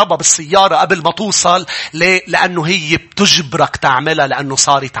وبتشربها بالسيارة قبل ما توصل. ليه؟ لأنه هي بتجبرك تعملها، لأنه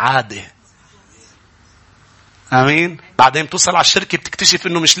صارت عادة. آمين. بعدين توصل على الشركة بتكتشف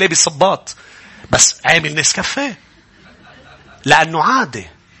إنه مش لابس صباط، بس عامل نسكافيه لأنه عادة.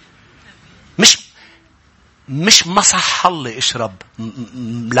 مش مصح لي اشرب.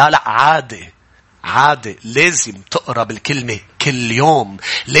 لا عادة. عادة. لازم تقرأ بالكلمة كل يوم.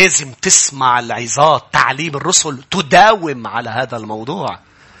 لازم تسمع العظات تعليم الرسل. تداوم على هذا الموضوع.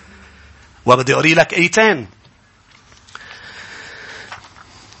 وبدي أقري لك آيتين.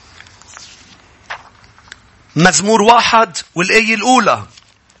 مزمور 1 والآية الأولى.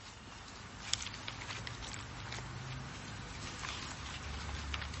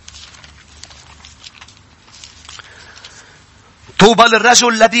 طوبى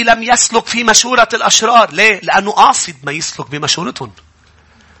للرجل الذي لم يسلك في مشورة الأشرار. ليه؟ لأنه قاصد ما يسلك بمشورتهم.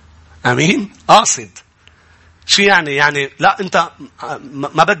 أمين؟ قاصد. شو يعني لا أنت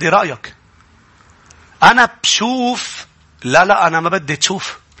ما بدي رأيك. أنا بشوف. لا أنا ما بدي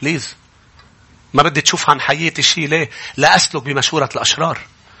تشوف. بليز. ما بدي تشوف عن حياتي شيء. ليه؟ لا أسلك بمشورة الأشرار.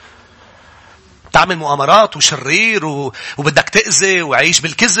 تعمل مؤامرات وشرير وبدك تأذي وعيش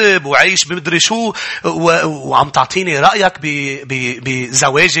بالكذب وعيش بمدري شو وعم تعطيني رأيك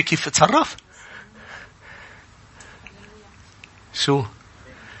بزواجي كيف اتصرف. شو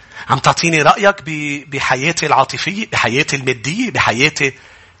عم تعطيني رأيك بحياتي العاطفية، بحياتي المادية، بحياتي.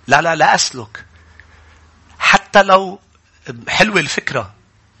 لا أسلك. حتى لو حلوة الفكرة.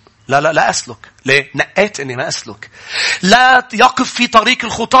 لا أسلك. ليه؟ نقيت إني ما أسلك. لا يقف في طريق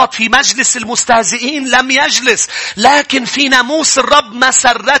الخطاة، في مجلس المستهزئين لم يجلس، لكن في ناموس الرب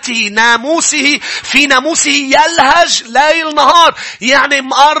مسرته. ناموسه، في ناموسه يلهج ليل نهار. يعني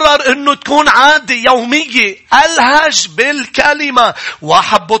مقرر إنه تكون عادة يومية. ألهج بالكلمة.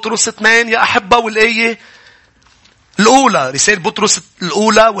 1 بطرس 2 يا أحبة والآية الأولى. رسالة بطرس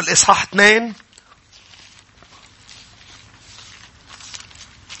الأولى والإصحاح 2.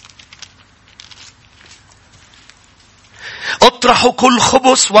 اطرحوا كل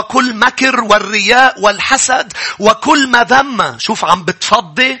خبث وكل مكر والرياء والحسد وكل مذمة. شوف عم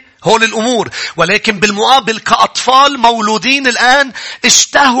بتفضي هول الأمور. ولكن بالمقابل كأطفال مولودين الآن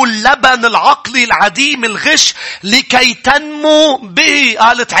اشتهوا اللبن العقلي العديم الغش لكي تنمو به.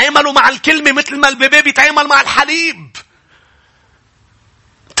 قال تعاملوا مع الكلمة مثل ما البيبي بيتعامل مع الحليب.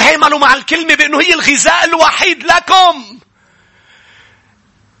 تعاملوا مع الكلمة بأنه هي الغذاء الوحيد لكم.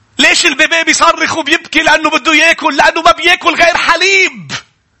 ليش البيبي بيصرخ وبيبكي؟ لأنه بده يأكل، لأنه ما بيأكل غير حليب.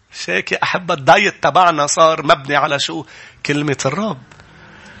 شاك يا أحبة الدايت تبعنا صار مبني على شو؟ كلمة الرب.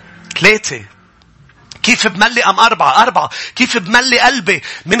 3 كيف بملي 4 كيف بملي قلبي؟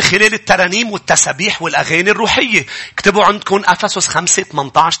 من خلال الترانيم والتسابيح والأغاني الروحية. اكتبوا عندكم أفسس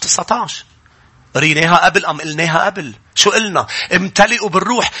 5:18-19. قريناها قبل أم قلناها قبل؟ شو قلنا؟ امتلئوا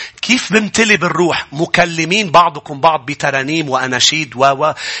بالروح. كيف بمتلئ بالروح؟ مكلمين بعضكم بعض بترانيم وأناشيد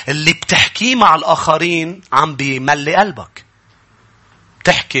اللي بتحكيه مع الآخرين عم بيملي قلبك.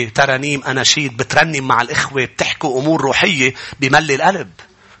 بتحكي ترانيم أناشيد، بترنم مع الإخوة، بتحكوا أمور روحية بيملي القلب.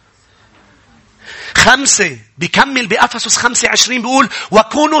 5 بيكمل بأفسس 5:20 بيقول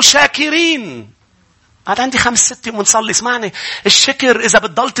وكونوا شاكرين. هذا عندي 5-6 ونصلي. اسمعني، الشكر إذا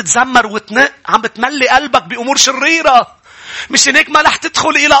بتضل تتزمر وتنق عم بتملي قلبك بأمور شريرة. مش هيك ما رح تدخل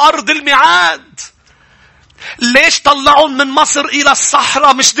إلى أرض الميعاد. ليش طلعون من مصر إلى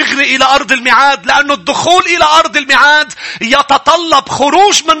الصحراء مش دغري إلى أرض الميعاد؟ لأنه الدخول إلى أرض الميعاد يتطلب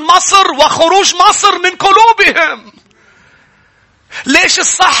خروج من مصر وخروج مصر من قلوبهم. ليش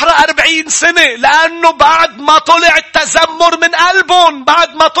الصحراء 40 سنة؟ لأنه بعد ما طلع التذمر من قلبهم،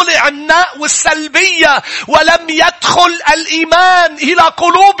 بعد ما طلع الناء والسلبية ولم يدخل الإيمان إلى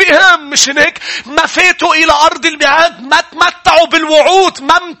قلوبهم. مش هيك ما فاتوا إلى أرض الميعاد، ما تمتعوا بالوعود،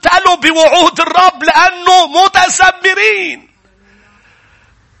 ما امتلوا بوعود الرب لأنه متذمرين.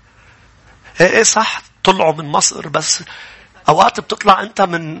 ايه صح طلعوا من مصر، بس أوقات بتطلع أنت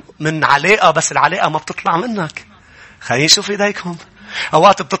من علاقة، بس العلاقة ما بتطلع منك. خلينا نشوف ايديكم.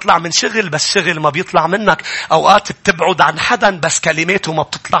 أوقات بتطلع من شغل بس شغل ما بيطلع منك. أوقات بتبعد عن حدا بس كلماته ما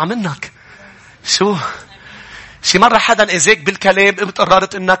بتطلع منك. شي مرة حدا إذاك بالكلام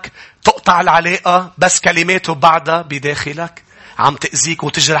قررت إنك تقطع العلاقة بس كلماته بعدها بداخلك عم تأذيك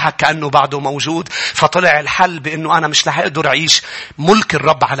وتجرحك كأنه بعده موجود. فطلع الحل بأنه أنا مش رح أقدر أعيش ملك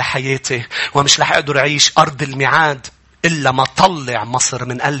الرب على حياتي ومش رح أقدر أعيش أرض الميعاد إلا ما طلع مصر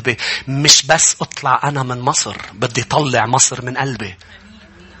من قلبي. مش بس أطلع أنا من مصر، بدي طلع مصر من قلبي.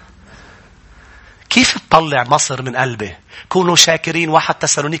 كيف تطلع مصر من قلبي؟ كونوا شاكرين. 1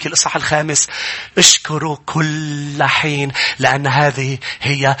 تسالونيكي الإصحاح 5. اشكروا كل حين لأن هذه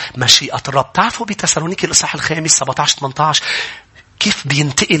هي مشيئة الرب. تعرفوا بتسالونيكي الإصحاح 5 17-18 كيف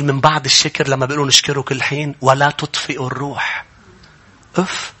بينتقل من بعد الشكر لما بيقولوا نشكروا كل حين ولا تطفئوا الروح.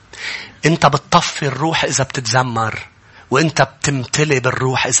 انت بتطفي الروح إذا بتتذمر، وانت بتمتلي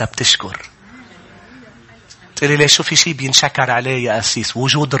بالروح إذا بتشكر. تقولي ليه؟ شو في شيء بينشكر عليه يا أسيس؟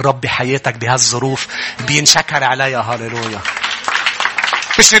 وجود الرب بحياتك بهالظروف بينشكر عليه. هاليلويا.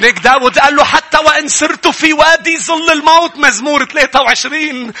 مش هيك داود قال له حتى وإن سرت في وادي ظل الموت، مزمور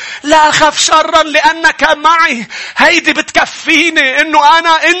 23، لا أخاف شرا لأنك معي. هيدي بتكفيني إنه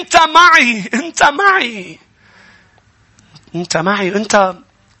أنت معي. أنت معي. أنت معي.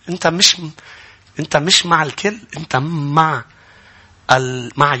 أنت مش مع الكل. أنت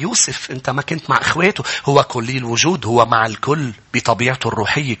مع يوسف. أنت ما كنت مع إخواته. هو كلي الوجود. هو مع الكل بطبيعته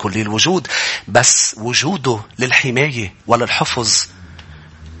الروحية كلي الوجود. بس وجوده للحماية وللحفظ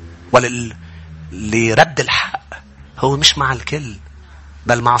لرد الحق. هو مش مع الكل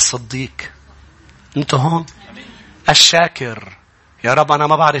بل مع الصديق. أنت هون الشاكر. يا رب أنا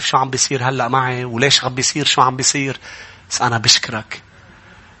ما بعرف شو عم بيصير هلأ معي وليش عم بيصير شو عم بيصير، بس أنا بشكرك.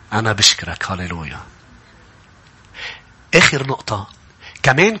 أنا بشكرك. هاليلويا. آخر نقطة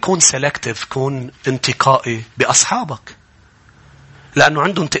كمان كون سيلكتيف. كون انتقائي بأصحابك لأنه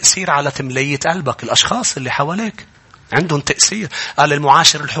عندهم تأثير على تملية قلبك. الأشخاص اللي حواليك عندهم تأثير. قال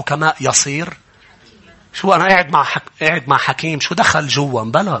المعاشر الحكماء يصير شو؟ أنا قاعد مع حكيم. شو دخل جوا؟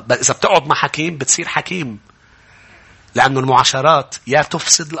 بلا. إذا بتقعد مع حكيم بتصير حكيم. لأنه المعاشرات يا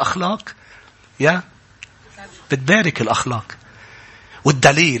تفسد الأخلاق يا بتبارك الأخلاق.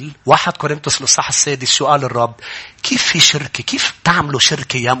 والدليل 1 كورنثوس الإصحاح 6 شو قال الرب؟ كيف في شركة؟ كيف تعملوا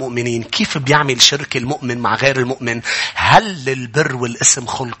شركة يا مؤمنين؟ كيف بيعمل شركة المؤمن مع غير المؤمن؟ هل البر والاسم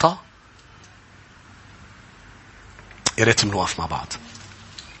خلطة؟ يا ريت نوقف مع بعض.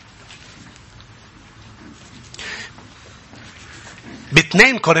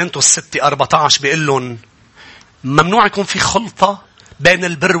 ب2 كورنثوس 6:14 بيقول لهم ممنوع يكون في خلطة بين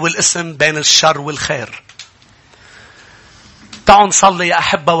البر والاسم، بين الشر والخير. تعالوا نصلي يا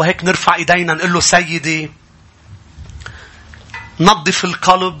أحبة وهيك نرفع إيدينا نقول له سيدي نظف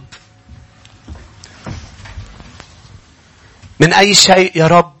القلب من أي شيء يا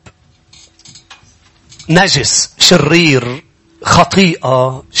رب نجس شرير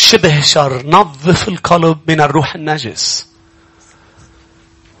خطيئة شبه شر. نظف القلب من الروح النجس،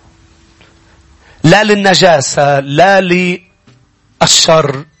 لا للنجاسة لا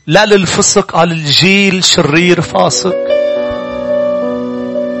للشر لا للفسق. قال الجيل شرير فاسق.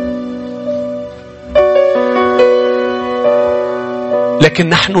 لكن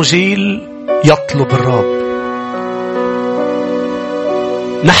نحن جيل يطلب الرب.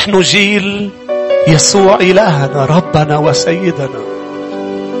 نحن جيل يسوع إلهنا ربنا وسيدنا.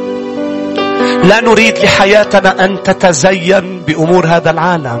 لا نريد لحياتنا أن تتزين بأمور هذا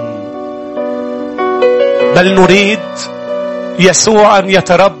العالم، بل نريد يسوع أن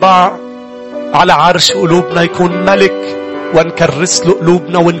يتربع على عرش قلوبنا، يكون ملك، ونكرس له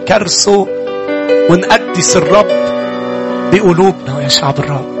قلوبنا ونكرسه ونقدس الرب بقلوبنا يا شعب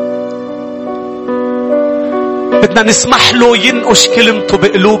الرب. بدنا نسمح له ينقش كلمته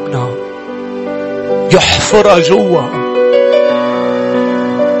بقلوبنا، يحفرها جوا.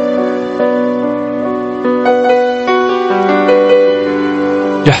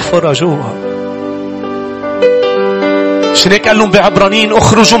 يحفرها جوا. عشان هيك قال لهم بعبرانيين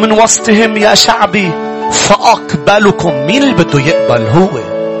اخرجوا من وسطهم يا شعبي فأقبلكم. مين اللي بده يقبل؟ هو.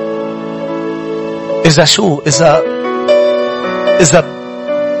 إذا شو؟ إذا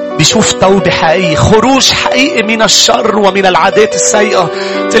بيشوف توبة حقيقية، خروج حقيقي من الشر ومن العادات السيئة.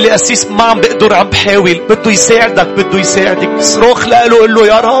 تلي أسيس ما عم بقدر، عم بحاول، بده يساعدك، بده يساعدك. صراخ له، قل له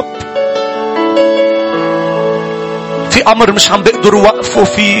يا رب في أمر مش عم بقدر وقفه،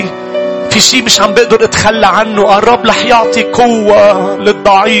 في شيء مش عم بقدر اتخلى عنه. الرب رح يعطي قوة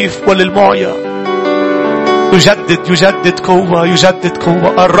للضعيف وللمعيا. يجدد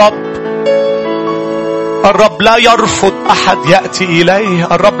قوة. الرب لا يرفض أحد يأتي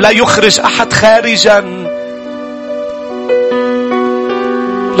إليه. الرب لا يخرج أحد خارجا.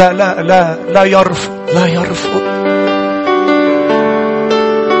 لا لا لا لا يرفض، لا يرفض.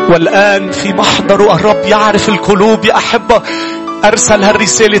 والآن في محضره الرب يعرف القلوب يا أحبة. أرسل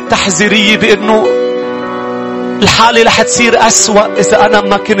هالرسالة التحذيرية بأنه الحالة رح تصير أسوأ إذا أنا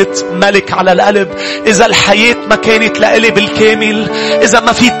ما كنت ملك على القلب، إذا الحياة ما كانت لإلي بالكامل، إذا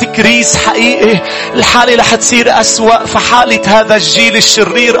ما في تكريس حقيقي، الحالة رح تصير أسوأ. فحالة هذا الجيل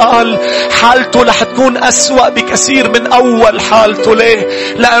الشرير قال حالته رح تكون أسوأ بكثير من أول حالته. ليه؟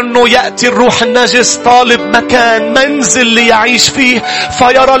 لأنه يأتي الروح النجس طالب مكان، منزل ليعيش فيه،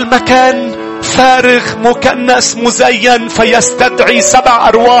 فيرى المكان فارغ مكنس مزين، فيستدعي 7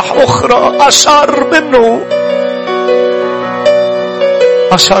 أرواح أخرى أشر منه،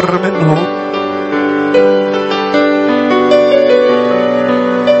 أشر منه.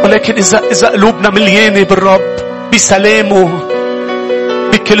 ولكن إذا قلوبنا مليانة بالرب، بسلامه،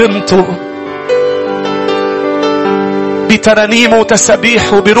 بكلمته، بترانيمه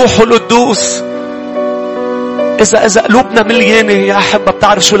وتسبيحه، بروحه القدوس، إذا قلوبنا مليانة يا أحبة،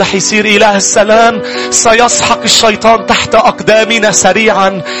 بتعرف شو رح يصير؟ إله السلام سيسحق الشيطان تحت أقدامنا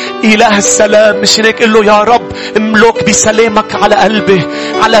سريعا. إله السلام. مش هيك قل له يا رب املك بسلامك على قلبي،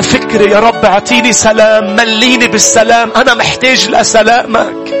 على فكري. يا رب اعطيني سلام، مليني بالسلام. أنا محتاج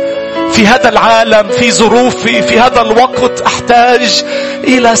لسلامك في هذا العالم، في ظروفي، في هذا الوقت أحتاج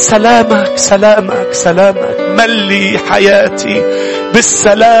إلى سلامك، سلامك، سلامك. ملي حياتي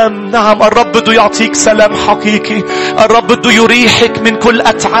بالسلام. نعم، الرب بده يعطيك سلام حقيقي. الرب بده يريحك من كل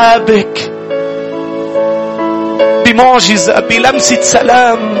أتعابك بمعجزة، بلمسة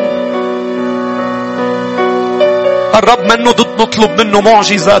سلام. الرب منه ضد نطلب منه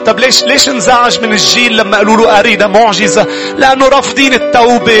معجزة. طب ليش انزعج من الجيل لما قالوا له أرينا معجزة؟ لأنه رافضين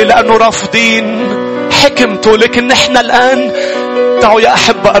التوبة، لأنه رافضين حكمته. لكن نحن الآن تعالوا يا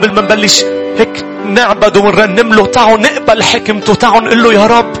أحبة، قبل ما نبلش هيك نعبد ونرنم له، تعالوا نقبل حكمته. تعالوا نقول له يا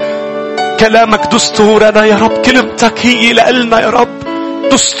رب كلامك دستورنا، يا رب كلمتك هي لنا، يا رب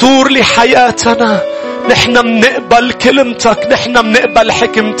دستور لحياتنا. نحن منقبل كلمتك، نحن منقبل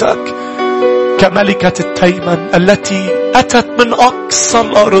حكمتك كملكة التيمن التي أتت من أقصى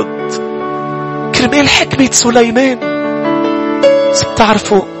الأرض كرمال حكمة سليمان.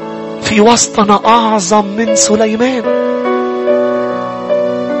 بتعرفوا في وسطنا أعظم من سليمان.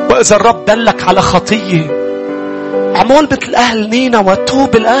 وإذا الرب دلك على خطية، عمول مثل أهل نينا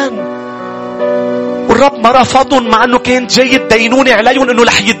وتوب الآن. والرب ما رفضهم مع أنه كانت جاي الدينونة عليهم، أنه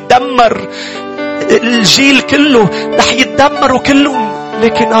رح يتدمر الجيل كله، رح يتدمروا كلهم.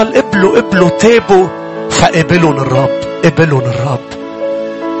 لكن قال قبلوا تابوا، فقبلون الرب، قبلون الرب،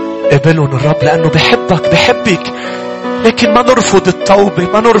 قبلون الرب، لأنه بحبك. لكن ما نرفض التوبة،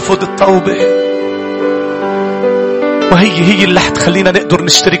 ما نرفض التوبة. وهي اللي حتخلينا نقدر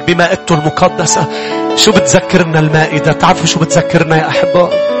نشترك بمائدته المقدسة. شو بتذكرنا المائدة؟ تعرفوا شو بتذكرنا يا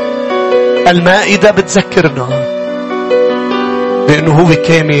أحباء؟ المائدة بتذكرنا بأنه هو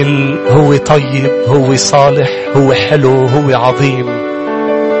كامل، هو طيب، هو صالح، هو حلو، هو عظيم،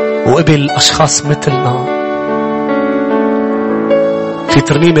 وقبل أشخاص مثلنا. في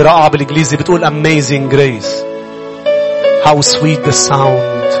ترنيمة رائعة بالإنجليزي بتقول Amazing Grace, How sweet the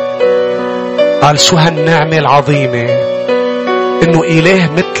sound. قال شو هالنعمة العظيمة إنه إله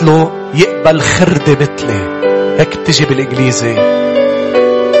مثله يقبل خردة مثله. هيك بتجي بالإنجليزي.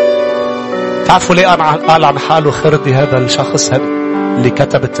 تعرفوا ليه قال عن حاله خردة هذا الشخص اللي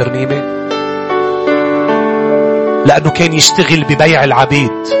كتب الترنيمة؟ لأنه كان يشتغل ببيع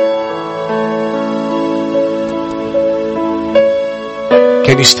العبيد.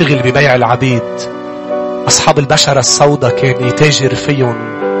 كان يشتغل ببيع العبيد. أصحاب البشرة السوداء كان يتاجر فيهم،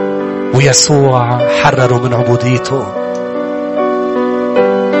 ويسوع حرروا من عبوديته.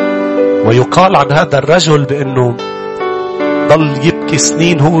 ويقال عن هذا الرجل بأنه ضل يبكي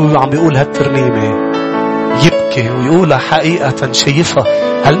سنين هو عم بيقول هالترنيمة، يبكي ويقولها حقيقة شايفها.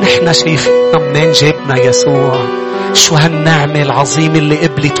 هل نحن شايفين منين جابنا يسوع؟ شو هالنعمة العظيمة اللي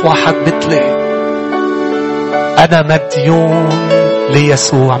قبلت واحد مثلي؟ أنا مديون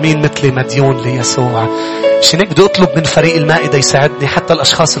ليسوع. مين مثلي مديون ليسوع؟ عشان هيك بدي أطلب من فريق المائدة يساعدني، حتى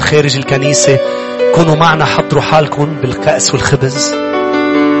الأشخاص الخارج الكنيسة كونوا معنا، حضروا حالكم بالكأس والخبز.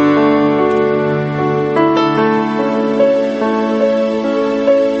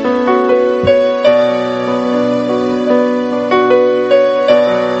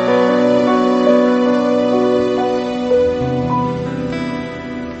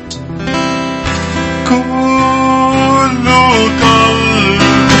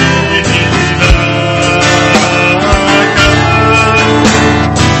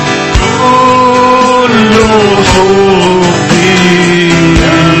 كل حبي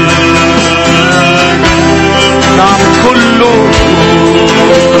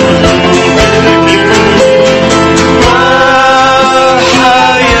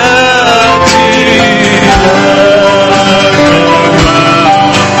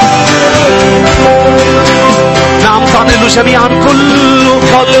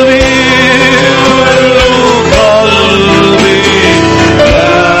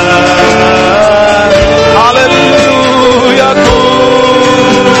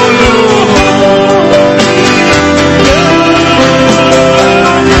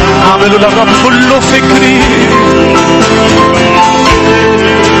اعملوا للرب كل فكري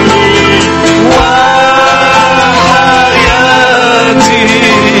وحياتي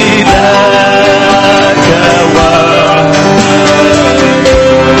لك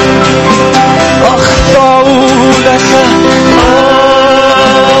أخضع لك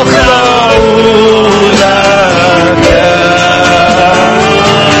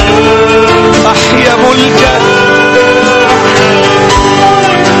أحيا ملكك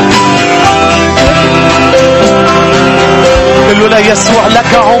قل له يسوع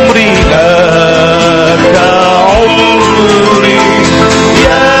لك عمري لك عمري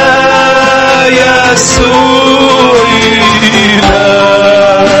يا يسوع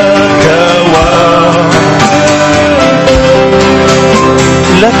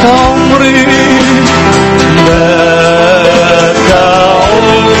لك عمري لك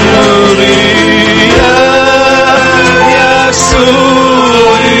عمري يا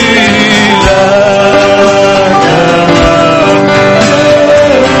يسوع لك.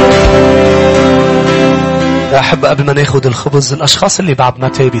 أحب قبل ما ناخد الخبز الأشخاص اللي بعد ما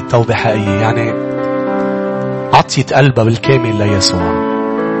تابي التوبة حقيقية يعني عطيت قلبها بالكامل ليسوع.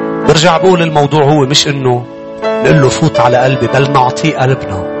 برجع بقول الموضوع هو مش إنه نقول له فوت على قلبي بل نعطيه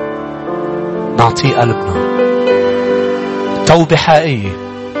قلبنا. نعطيه قلبنا توبة حقيقية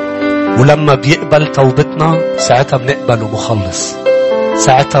ولما بيقبل توبتنا ساعتها بنقبله مخلص.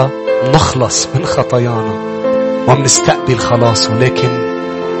 ساعتها نخلص من خطايانا ومنستقبل خلاصه. لكن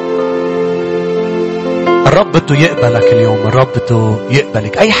الرب بده يقبلك اليوم. الرب بده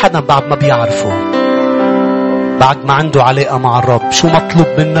يقبلك. أي حدا بعد ما بيعرفه بعد ما عنده علاقة مع الرب شو مطلوب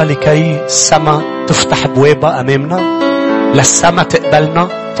منا لكي السماء تفتح بوابة أمامنا للسماء تقبلنا؟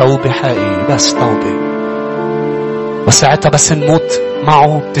 توبة حقيقية. بس توبة. وساعتها بس نموت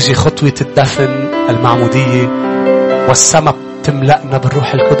معه تجي خطوة الدفن المعمودية والسماء تملأنا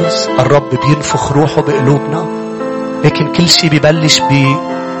بالروح القدس. الرب بينفخ روحه بقلوبنا. لكن كل شيء بيبلش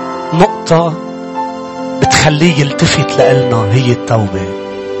بنقطة بتخليه يلتفت لإلنا. هي التوبة.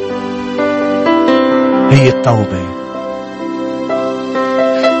 هي التوبة.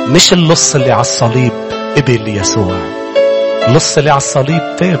 مش اللص اللي على الصليب قبل يسوع. اللص اللي على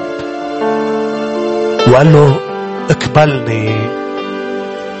الصليب تاب وقال له اقبلني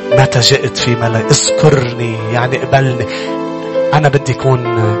متى جئت في ملأ. اذكرني يعني اقبلني. انا بدي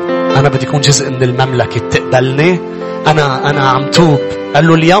اكون جزء من المملكة. تقبلني انا عم توب. قال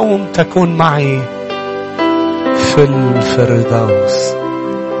له اليوم تكون معي في الفردوس.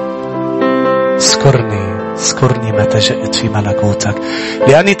 اذكرني متى جئت في ملكوتك.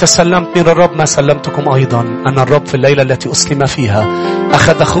 لأني تسلمت من الرب ما سلمتكم أيضا. أن الرب في الليلة التي أسلم فيها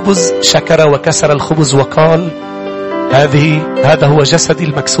أخذ خبز شكر وكسر الخبز وقال هذا هو جسدي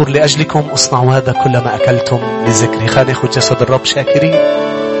المكسور لأجلكم. اصنعوا هذا كلما أكلتم لذكري. خلينا ناخذ جسد الرب شاكرين.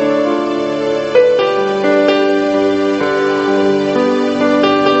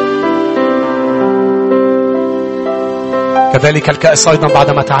 كذلك الكأس أيضا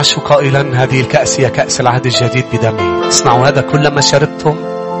بعدما تعشوا قائلا هذه الكأس هي كأس العهد الجديد بدمي. اصنعوا هذا كلما شربتم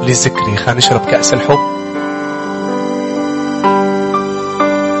لذكري. خلينا نشرب كأس الحب.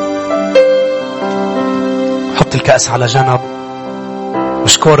 حط الكأس على جنب.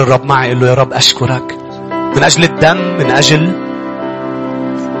 اشكر الرب معي. قل له يا رب أشكرك من أجل الدم، من أجل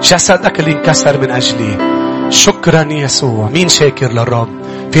جسدك اللي انكسر من أجلي. شكرا يسوع. مين شاكر للرب؟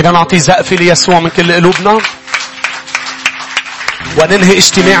 فينا نعطي زقفة ليسوع من كل قلوبنا وننهي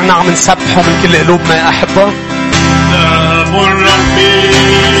اجتماعنا عم نسبحه من كل قلوبنا يا أحبة. دم الرب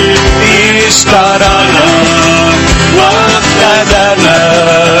اشترانا وافتدانا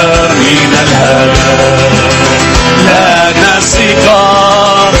من الهلاك. لا نثق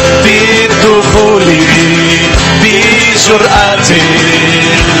بالدخول بجرأة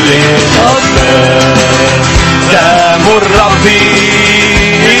للأبد. دم الرب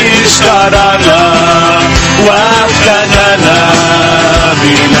اشترانا وافتدانا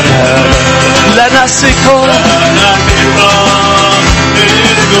من الهلاك. لا نثق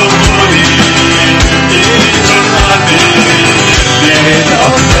بالدخول بجرأة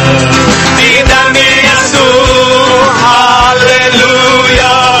للأبد. بدم يسوع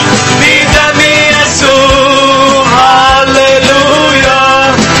هاليلويا. بدم يسوع هاليلويا.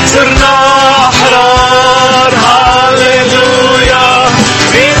 صرنا أحرار هاليلويا.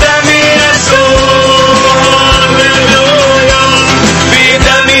 بدم يسوع هاليلويا.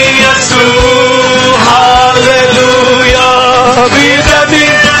 بدم يسوع هاليلويا. بدم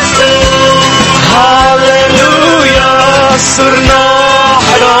يسوع هاليلويا. صرنا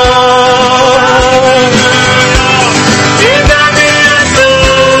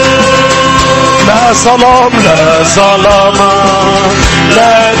لا ظلام لا ظلام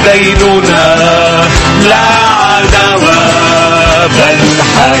لا دينونة لا عداوة بل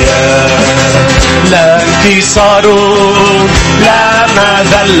حياة، لا انتصار لا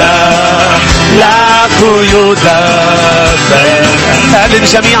مذلة لا قيود بل أعلن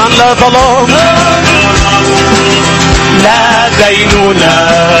جميعا لا ظلام، لا دينونة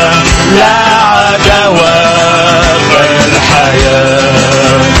لا عداوة بل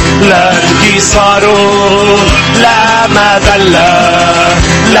حياة، لا انتصار لا مذلة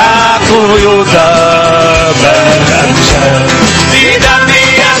لا قيود بل أمجاد. بدم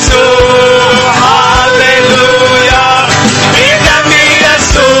يسوع هاليلويا، بدم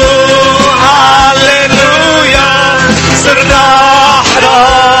يسوع هاليلويا، صرنا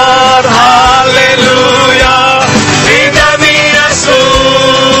أحرار هاليلويا، بدم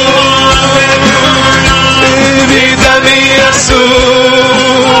يسوع، بدم يسوع،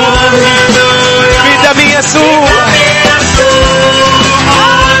 بدم يسوع،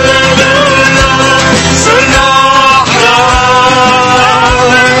 صرنا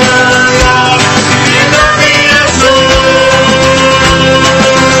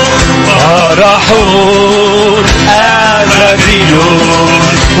فرحون أبديون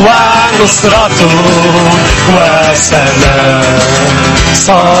ونصرة وسلام،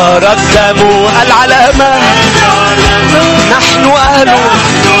 صار الدم العلامة، نحن أهل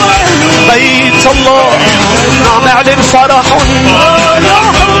بيت الله، نعم اعلن فرح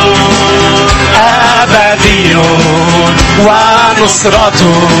أبديون ونصرة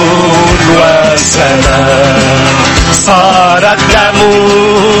وسلام، صار الدم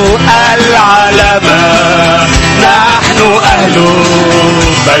العلامة، نحن أهل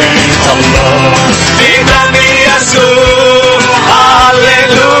بيت الله. بدم يسوع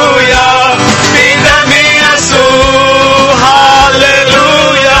هاليلويا، بدم يسوع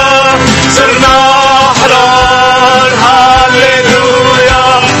هاليلويا، صرنا أحرار هاليلويا،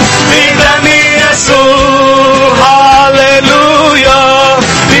 بدم يسوع هاليلويا،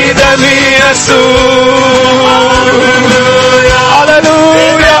 بدم يسوع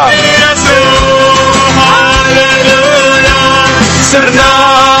هاليلويا، صرنا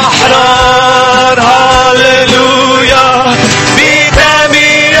أحرار هاليلويا، بدم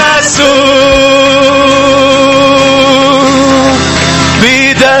يسوع،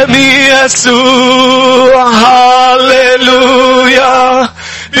 بدم يسوع هاليلويا،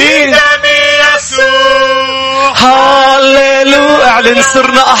 بدم يسوع هاليلويا. اعلن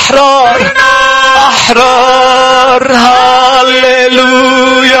صرنا أحرار أحرار هاليلويا،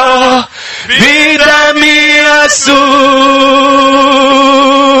 بدم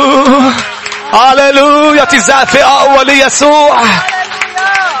يسوع هاليلويا. تزافئ أول يسوع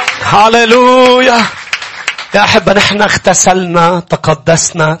هاليلويا. يا أحبة نحن اغتسلنا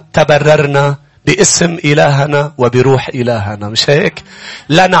تقدسنا تبررنا باسم إلهنا وبروح إلهنا، مش هيك؟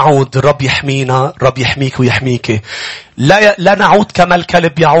 لا نعود، رب يحمينا، رب يحميك ويحميك. لا نعود كما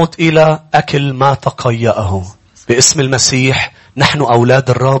الكلب يعود إلى أكل ما تقيأه. باسم المسيح نحن أولاد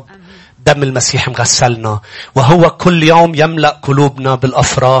الرب، دم المسيح مغسلنا، وهو كل يوم يملأ قلوبنا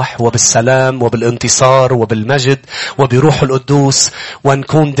بالأفراح وبالسلام وبالانتصار وبالمجد وبروح القدوس،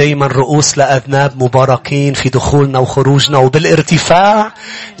 ونكون دايما رؤوس لأذناب مباركين في دخولنا وخروجنا وبالارتفاع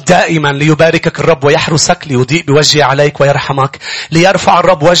دائما. ليباركك الرب ويحرسك، ليضيء بوجهه عليك ويرحمك، ليرفع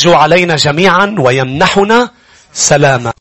الرب وجهه علينا جميعا ويمنحنا سلاما.